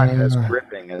 it's not as Uh,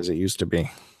 gripping as it used to be.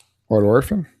 what,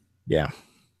 Orphan? Yeah.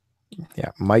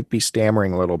 Yeah. Might be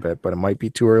stammering a little bit, but it might be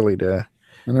too early to.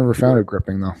 I never found it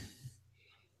gripping, though.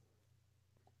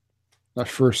 That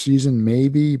first season,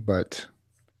 maybe, but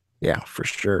Yeah, for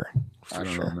sure. I For don't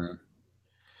know, sure. man.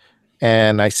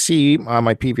 And I see on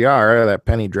my PVR that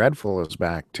Penny Dreadful is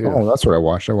back too. Oh, that's what I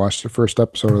watched. I watched the first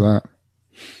episode of that.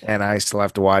 And I still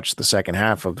have to watch the second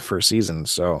half of the first season.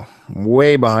 So I'm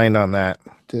way behind on that.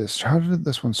 How did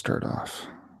this one start off?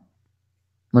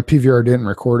 My PVR didn't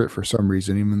record it for some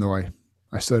reason, even though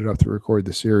I set it up to record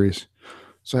the series.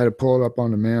 So I had to pull it up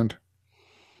on demand.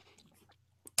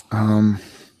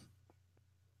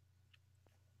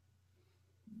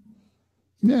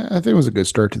 Yeah, I think it was a good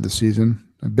start to the season.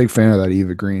 I'm a big fan of that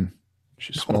Eva Green.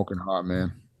 She's smoking hot,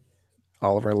 man.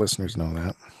 All of our listeners know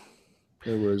that.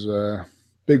 There was a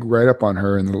big write up on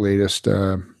her in the latest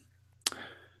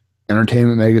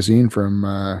entertainment magazine from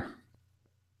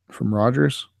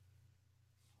Rogers.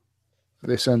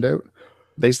 They send out.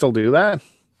 They still do that?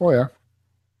 Oh yeah,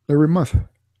 every month.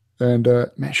 And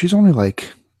man, she's only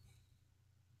like,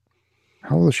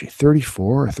 how old is she?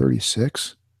 34 or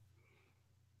 36?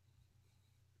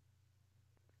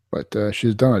 But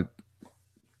she's done a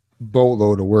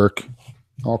boatload of work,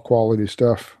 all quality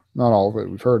stuff. Not all of it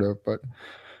we've heard of, but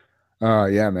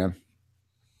yeah, man.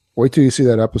 Wait till you see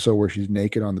that episode where she's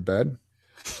naked on the bed,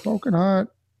 smoking hot.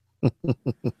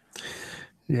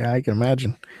 Yeah, I can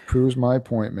imagine. Proves my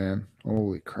point, man.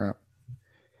 Holy crap.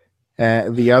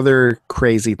 The other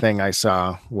crazy thing I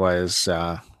saw was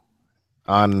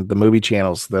on the movie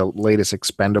channels, the latest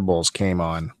Expendables came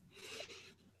on.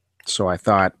 So I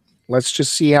thought, let's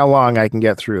just see how long I can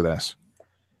get through this.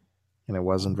 And it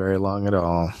wasn't very long at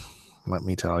all. Let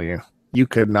me tell you. You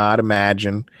could not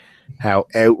imagine how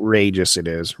outrageous it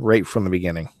is right from the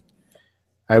beginning.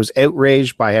 I was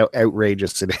outraged by how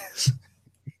outrageous it is.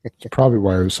 It's probably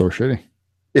why it was so shitty.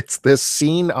 It's this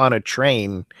scene on a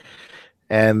train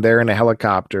and they're in a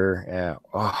helicopter.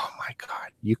 Oh my God.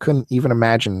 You couldn't even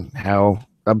imagine how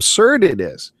absurd it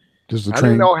is. Does the I don't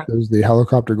train, know. does the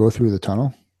helicopter go through the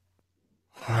tunnel?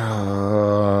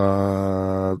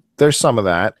 There's some of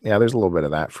that. Yeah, there's a little bit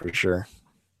of that for sure.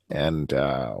 And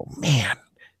man,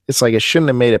 it's like it shouldn't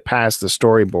have made it past the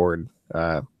storyboard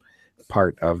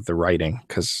part of the writing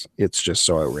because it's just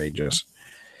so outrageous.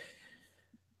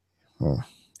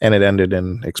 And it ended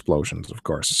in explosions, of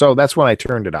course. So that's when I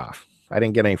turned it off. I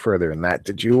didn't get any further than that.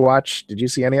 Did you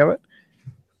see any of it?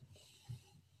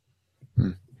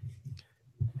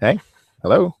 Hey,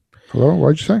 hello. Hello,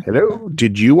 what'd you say? Hello.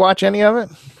 Did you watch any of it?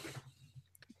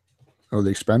 Oh, the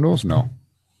Expendables? No.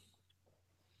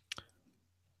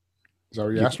 Is that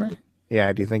what you asked me?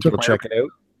 Yeah. Do you think you'll check it out?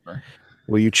 Sorry.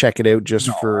 Will you check it out just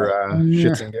for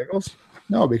shits and giggles?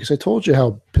 No, because I told you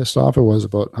how pissed off I was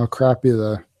about how crappy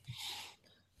the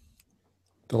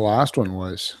last one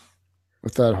was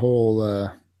with that whole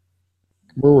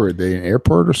where were they, an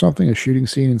airport or something, a shooting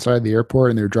scene inside the airport,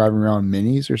 and they were driving around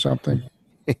minis or something.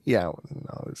 Yeah,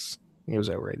 no, it was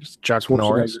outrageous. Chuck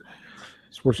Norris.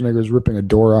 Schwarzenegger's ripping a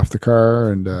door off the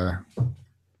car, and that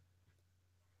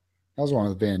was one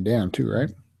with Van Damme too, right?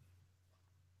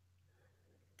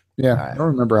 Yeah, I don't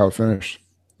remember how it finished.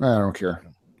 I don't care.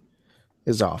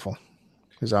 It's awful.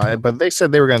 But they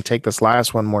said they were going to take this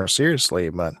last one more seriously,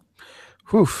 but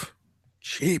whew,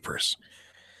 jeepers.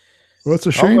 Well, it's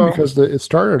a shame because it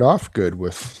started off good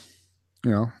with,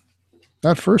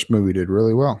 that first movie did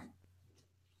really well.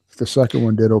 The second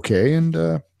one did okay, and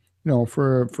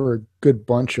for a good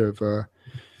bunch of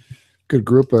good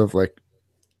group of like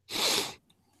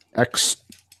ex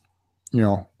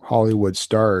Hollywood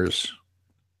stars,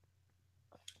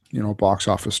 box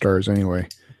office stars anyway.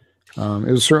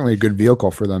 It was certainly a good vehicle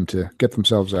for them to get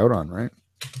themselves out on, right?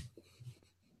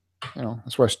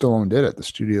 That's why Stallone did it. The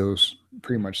studios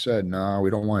pretty much said, no,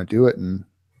 we don't want to do it, and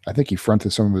I think he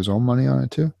fronted some of his own money on it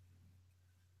too.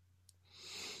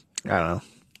 I don't know.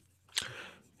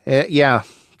 Yeah,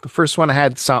 the first one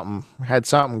had something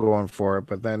going for it,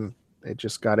 but then it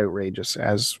just got outrageous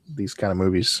as these kind of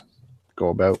movies go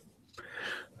about.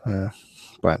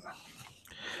 But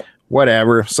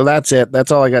whatever. So that's it.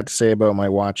 That's all I got to say about my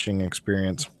watching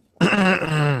experience.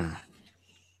 I'm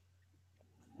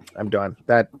done.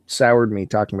 That soured me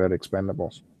talking about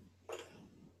Expendables.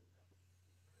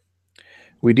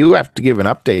 We do have to give an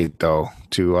update though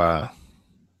to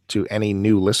any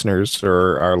new listeners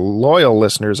or our loyal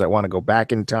listeners that want to go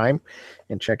back in time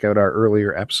and check out our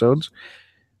earlier episodes.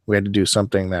 We had to do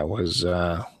something that was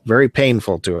very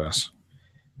painful to us.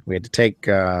 We had to take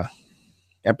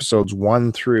episodes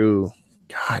 1 through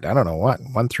 10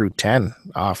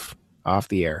 off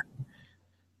the air.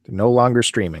 They're no longer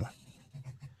streaming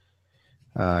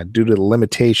due to the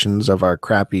limitations of our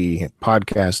crappy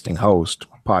podcasting host,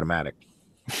 Podomatic.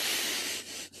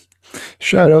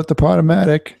 Shout out to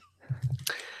Podomatic.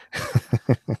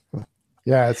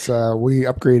 Yeah, it's we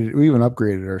even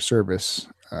upgraded our service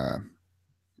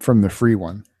from the free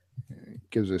one. It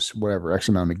gives us whatever X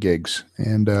amount of gigs,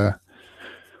 and yeah,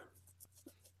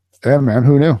 man,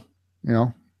 who knew?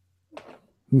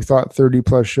 Who thought 30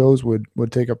 plus shows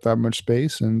would take up that much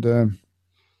space? And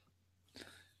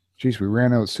geez, we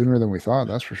ran out sooner than we thought.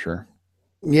 That's for sure.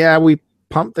 Yeah, we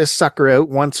pump this sucker out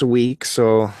once a week,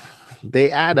 so they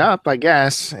add up, I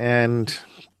guess, and.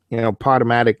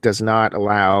 Podomatic does not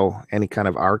allow any kind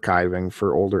of archiving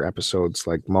for older episodes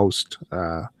like most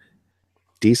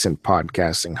decent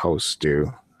podcasting hosts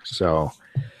do. So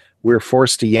we're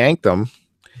forced to yank them,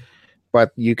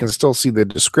 but you can still see the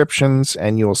descriptions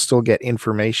and you'll still get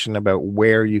information about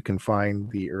where you can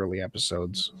find the early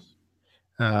episodes.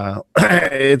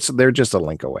 They're just a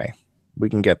link away. We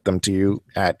can get them to you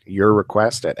at your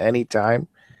request at any time.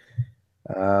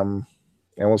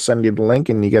 And we'll send you the link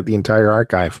and you get the entire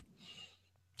archive.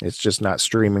 It's just not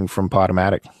streaming from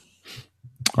Podomatic.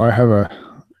 I have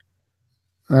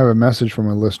a message from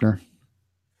a listener.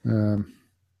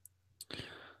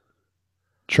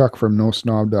 Chuck from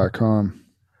nosnob.com.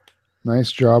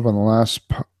 Nice job on the last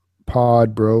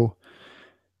pod, bro.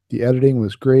 The editing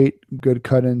was great. Good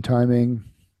cut-in timing.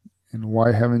 And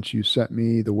why haven't you sent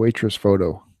me the waitress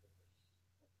photo?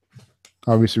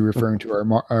 Obviously referring to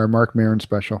our Mark Maron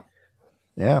special.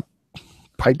 Yeah,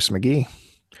 Pipes McGee.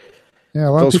 Yeah,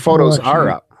 those photos are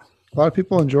up. A lot of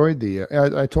people enjoyed the.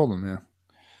 I told them, yeah.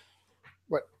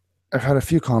 But I've had a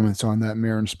few comments on that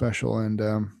Maron special, and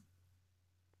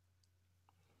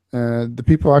the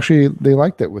people actually they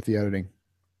liked it with the editing.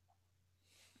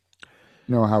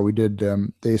 How we did.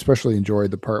 They especially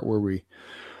enjoyed the part where we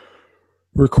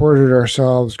recorded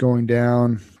ourselves going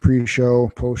down pre-show,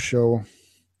 post-show,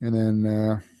 and then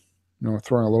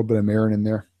throwing a little bit of Maron in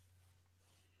there.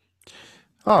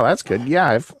 Oh, that's good.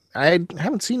 Yeah, I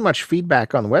haven't seen much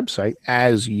feedback on the website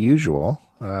as usual.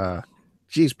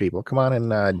 Geez, people, come on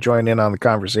and join in on the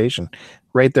conversation.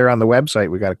 Right there on the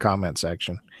website, we got a comment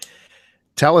section.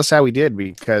 tell us how we did,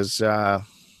 because I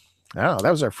don't know, that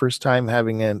was our first time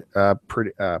having a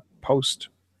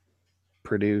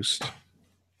post-produced,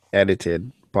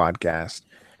 edited podcast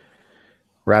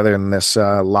rather than this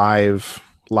live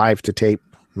to tape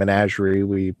menagerie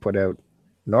we put out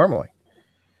normally.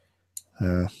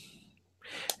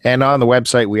 And on the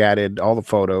website, we added all the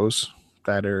photos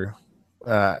that are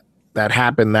that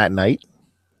happened that night.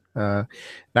 And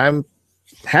I'm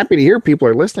happy to hear people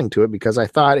are listening to it, because I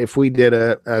thought if we did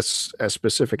a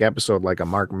specific episode, like a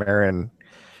Mark Maron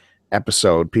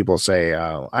episode, people say,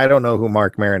 I don't know who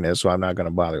Mark Maron is, so I'm not going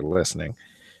to bother listening.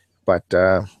 But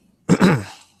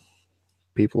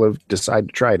people have decided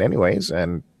to try it anyways.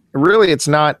 And really, it's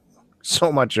not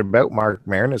so much about Mark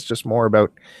Maron. It's just more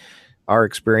about our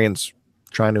experience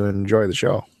trying to enjoy the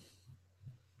show.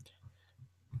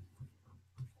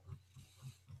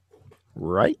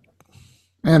 Right?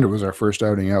 And it was our first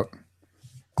outing out.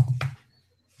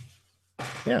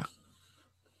 Yeah.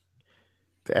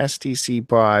 The STC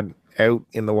pod out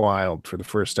in the wild for the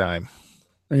first time.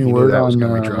 Any You knew word that was on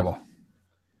going to be trouble.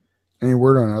 any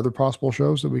word on other possible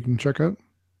shows that we can check out?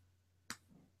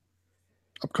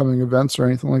 Upcoming events or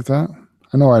anything like that?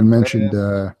 I know I'd mentioned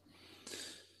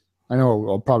I know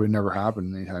it'll probably never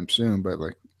happen anytime soon, but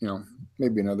like, you know,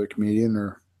 maybe another comedian,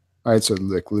 or I had said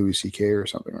like Louis C.K. or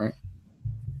something, right?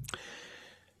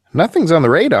 Nothing's on the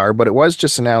radar, but it was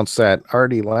just announced that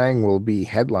Artie Lang will be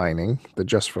headlining the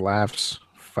Just for Laughs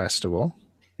festival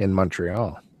in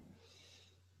Montreal.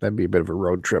 That'd be a bit of a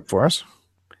road trip for us.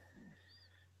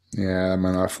 Yeah, that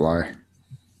might not fly.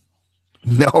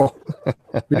 No.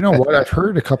 But you know what? I've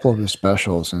heard a couple of his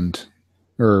specials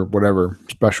or whatever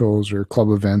specials or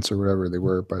club events or whatever they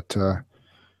were, but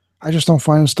I just don't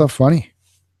find his stuff funny.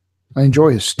 I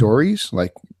enjoy his stories,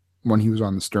 like when he was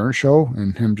on the Stern Show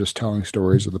and him just telling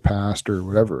stories of the past or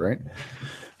whatever, right?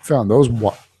 I found those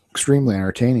extremely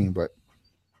entertaining, but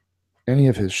any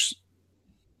of his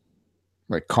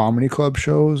like comedy club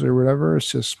shows or whatever,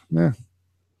 it's just,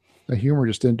 the humor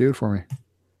just didn't do it for me.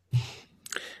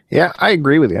 Yeah, I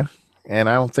agree with you. And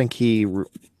I don't think he,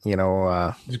 he's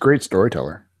a great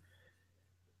storyteller.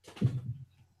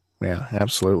 Yeah,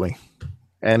 absolutely.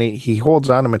 And he holds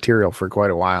on to material for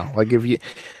quite a while. Like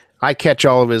I catch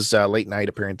all of his late night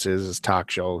appearances, his talk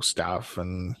show stuff.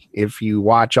 And if you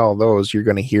watch all those, you're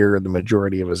going to hear the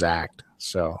majority of his act.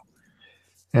 So,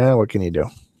 what can you do?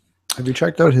 Have you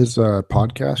checked out his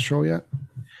podcast show yet?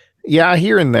 Yeah,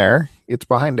 here and there. It's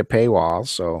behind a paywall,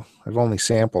 so I've only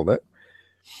sampled it.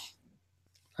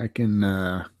 I can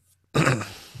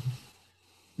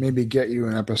maybe get you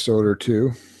an episode or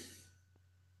two.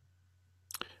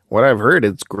 What I've heard,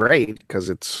 it's great because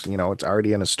it's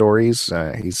already in his stories.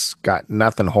 He's got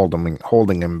nothing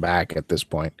holding him back at this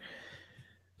point,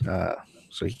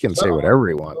 so he can say whatever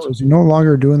he wants. Is he no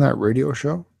longer doing that radio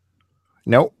show?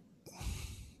 Nope.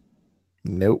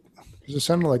 Because it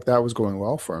sounded like that was going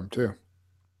well for him too.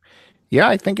 Yeah,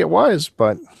 I think it was,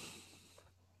 but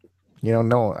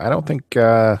no, I don't think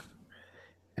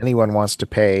anyone wants to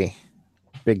pay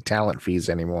big talent fees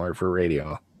anymore for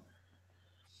radio.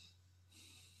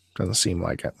 Doesn't seem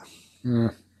like it.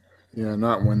 Yeah,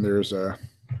 not when there's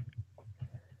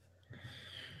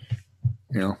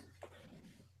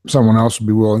someone else would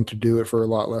be willing to do it for a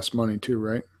lot less money too,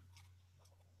 right?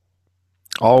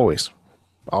 Always.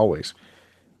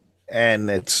 And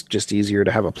it's just easier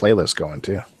to have a playlist going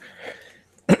too.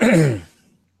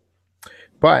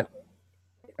 But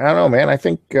I don't know, man. I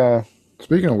think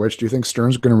speaking of which, do you think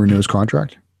Stern's going to renew his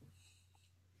contract?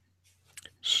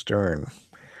 Stern.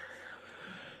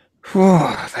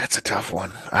 Oh, that's a tough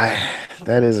one.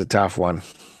 That is a tough one.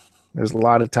 There's a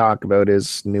lot of talk about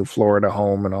his new Florida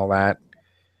home and all that.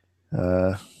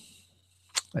 I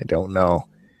don't know.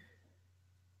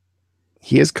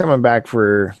 He is coming back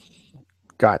for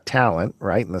Got Talent,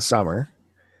 right, in the summer.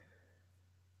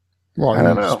 Well, I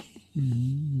don't know.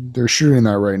 They're shooting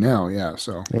that right now, yeah.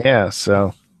 So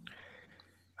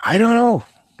I don't know.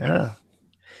 Yeah.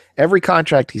 Every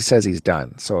contract he says he's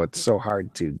done, so it's so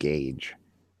hard to gauge.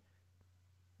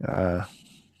 I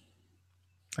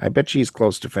bet she's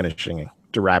close to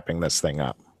wrapping this thing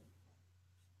up.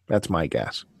 That's my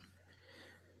guess.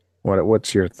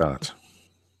 What's your thoughts?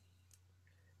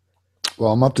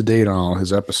 Well, I'm up to date on all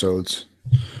his episodes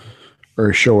or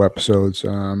his show episodes.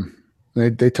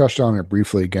 They touched on it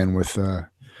briefly again with I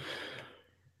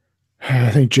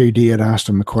think JD had asked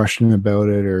him a question about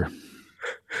it, or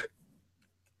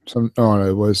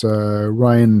it was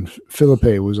Ryan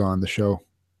Philippe was on the show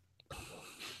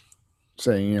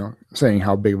saying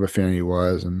how big of a fan he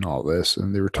was and all this,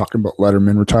 and they were talking about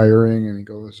Letterman retiring, and he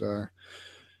goes,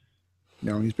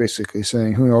 he's basically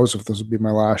saying, who knows if this will be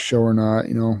my last show or not.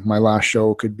 My last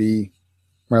show could be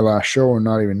my last show and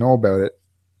not even know about it,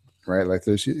 right? Like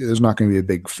there's not going to be a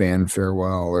big fan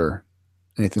farewell or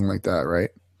anything like that, right?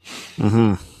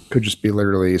 Mm-hmm. Could just be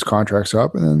literally his contract's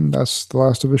up and then that's the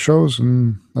last of his shows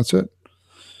and that's it.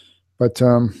 But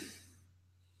I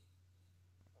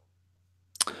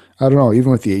don't know.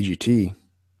 Even with the AGT,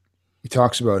 he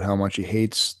talks about how much he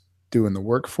hates doing the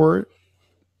work for it.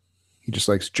 He just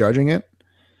likes judging it.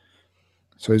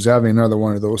 So he's having another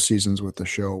one of those seasons with the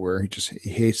show where he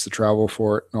hates the travel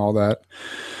for it and all that.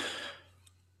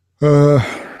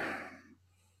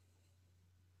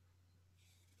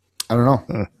 I don't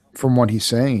know. From what he's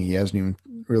saying, he hasn't even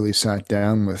really sat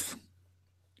down with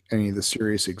any of the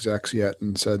serious execs yet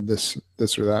and said this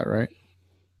or that, right?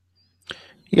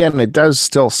 Yeah, and it does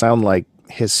still sound like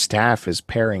his staff is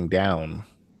paring down,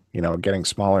 getting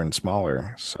smaller and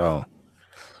smaller. So,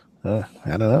 I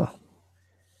don't know.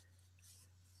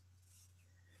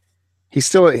 He's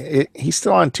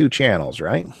still on 2 channels,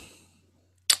 right?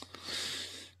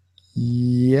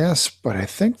 Yes, but I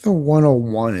think the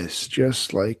 101 is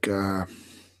just like there's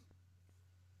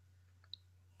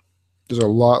a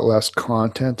lot less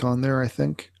content on there, I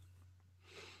think,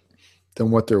 than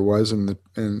what there was in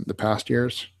the past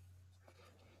years.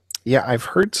 Yeah, I've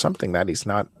heard something that he's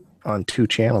not on 2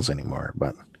 channels anymore,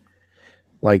 but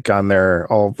like on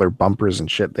all of their bumpers and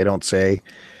shit, they don't say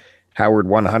Howard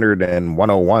 100 and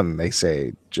 101.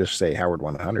 They just say Howard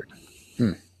 100.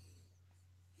 Yeah,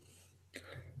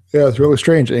 it's really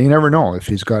strange. And you never know if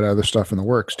he's got other stuff in the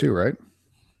works too, right?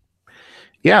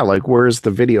 Yeah, like where's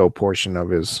the video portion of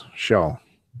his show?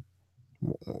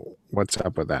 What's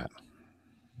up with that?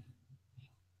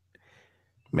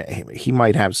 He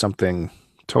might have something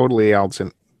totally else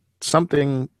and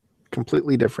something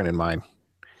completely different in mind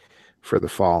for the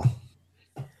fall.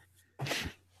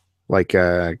 Like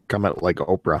come out like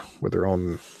Oprah with her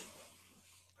own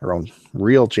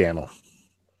real channel,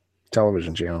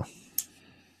 television channel.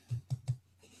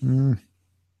 You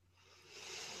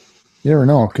never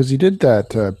know, because he did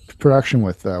that production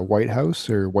with White House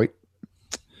or White.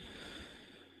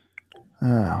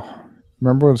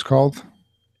 Remember what it's called?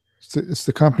 It's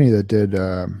the company that did,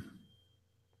 I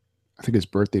think, his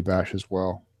Birthday Bash as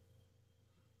well.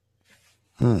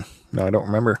 No, I don't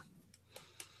remember.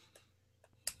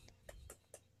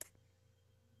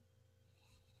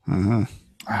 I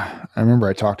remember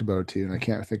I talked about it to you, and I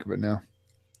can't think of it now.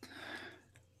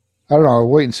 I don't know. I'll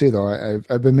wait and see, though.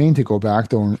 I've been meaning to go back,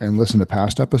 though, and listen to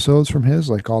past episodes from his,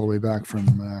 like all the way back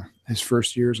from his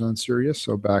first years on Sirius,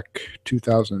 so back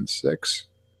 2006.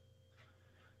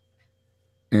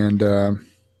 And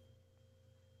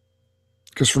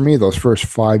because for me, those first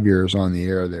 5 years on the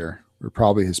air there were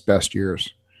probably his best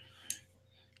years.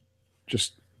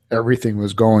 Just everything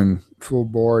was going full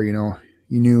bore, You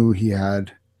knew he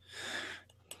had,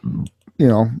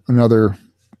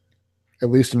 at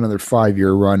least another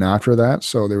 5-year run after that.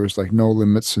 So there was like no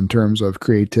limits in terms of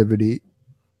creativity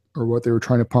or what they were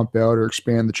trying to pump out or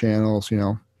expand the channels.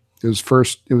 It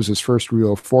was his first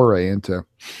real foray into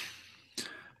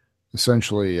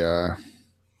essentially,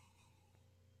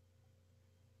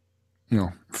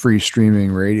 free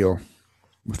streaming radio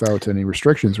without any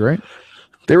restrictions, right?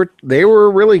 They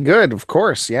were really good, of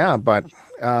course. Yeah. But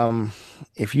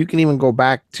if you can even go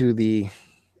back to the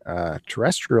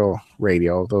terrestrial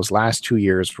radio, those last 2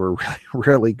 years were really,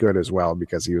 really good as well,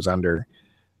 because he was under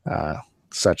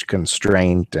such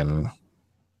constraint, and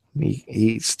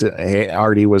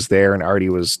Artie was there, and Artie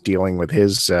was dealing with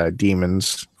his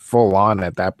demons full on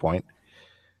at that point.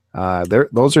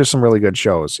 Those are some really good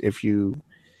shows. If you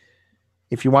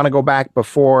want to go back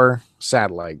before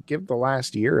satellite, give the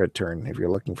last year a turn if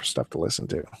you're looking for stuff to listen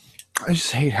to. I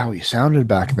just hate how he sounded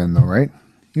back then, though, right?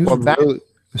 He was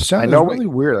really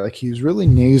weird. Like, he was really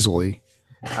nasally.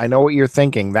 I know what you're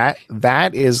thinking. That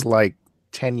is like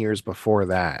 10 years before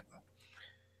that.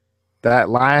 That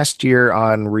last year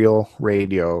on Real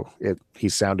Radio, he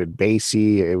sounded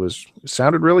bassy. It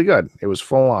sounded really good. It was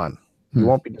full on. You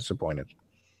won't be disappointed.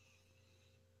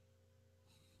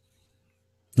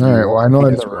 All right. Well, I know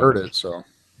I've never heard it, so.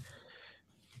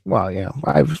 Well, yeah,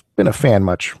 I've been a fan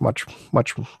much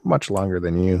longer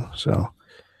than you. So.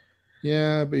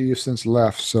 Yeah, but you've since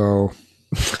left, so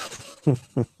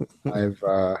I've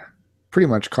pretty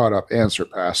much caught up and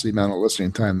surpassed the amount of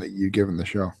listening time that you've given the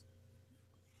show.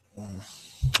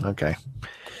 Okay.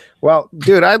 Well,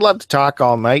 dude, I'd love to talk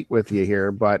all night with you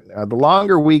here, but the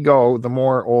longer we go, the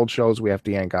more old shows we have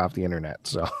to yank off the internet.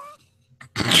 So,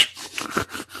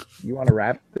 you want to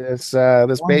wrap this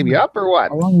baby up or what?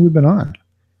 How long have we been on?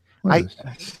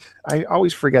 I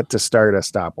always forget to start a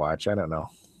stopwatch. I don't know.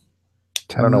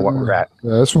 I don't know what we're at.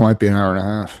 Yeah, this one might be an hour and a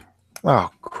half. Oh,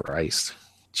 Christ.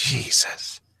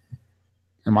 Jesus.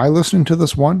 Am I listening to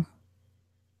this one?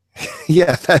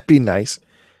 Yeah, that'd be nice.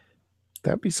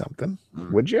 That'd be something.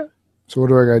 Would you? So what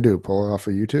do I got to do? Pull it off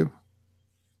of YouTube?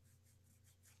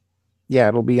 Yeah,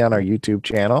 it'll be on our YouTube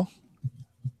channel.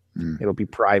 Hmm. It'll be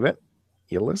private.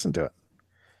 You'll listen to it.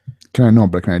 Can I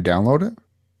download it?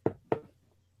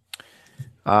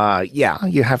 Yeah,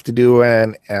 you have to do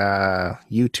an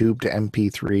YouTube to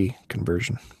MP3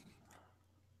 conversion.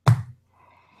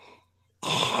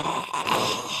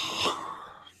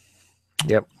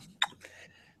 Yep.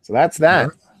 So that's that.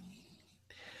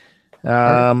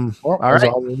 Well, all as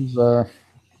right. always,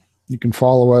 you can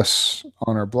follow us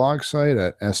on our blog site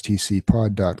at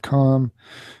stcpod.com.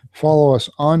 Follow us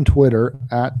on Twitter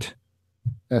at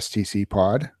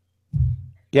stcpod.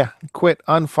 Yeah, quit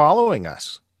unfollowing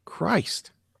us.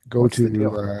 Christ. Go What's to the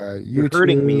deal? YouTube. You're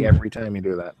hurting me every time you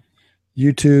do that.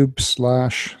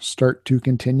 YouTube/start to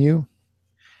continue.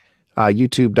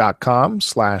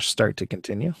 YouTube.com/start to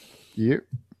continue. Yep.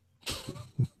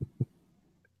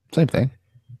 Same thing.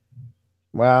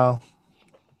 Well,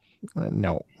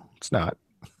 no, it's not.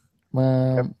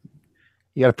 Well,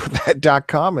 You got to put that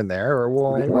 .com in there or it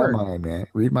won't work. my mind, man.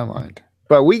 Read my mind.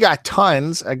 But we got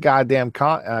tons of goddamn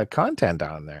content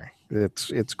on there.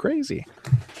 It's crazy.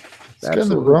 It's getting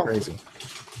there, bro. Crazy.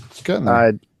 It's getting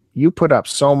there. You put up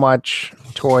so much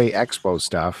Toy Expo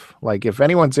stuff. Like if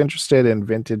anyone's interested in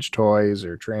vintage toys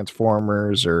or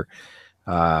Transformers or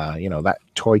that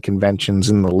toy conventions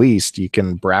in the least, you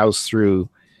can browse through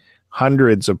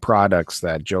hundreds of products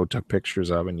that Joe took pictures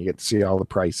of, and you get to see all the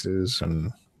prices.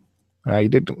 And you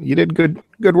did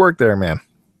good work there, man.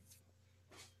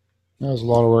 That was a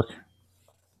lot of work.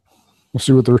 We'll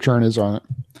see what the return is on it.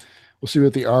 We'll see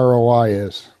what the ROI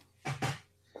is.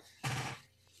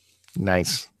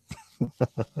 Nice.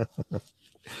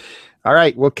 All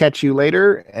right, we'll catch you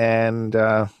later, and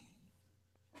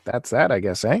that's that, I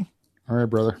guess, eh? All right,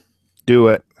 brother. Do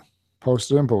it.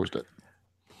 Post it and post it.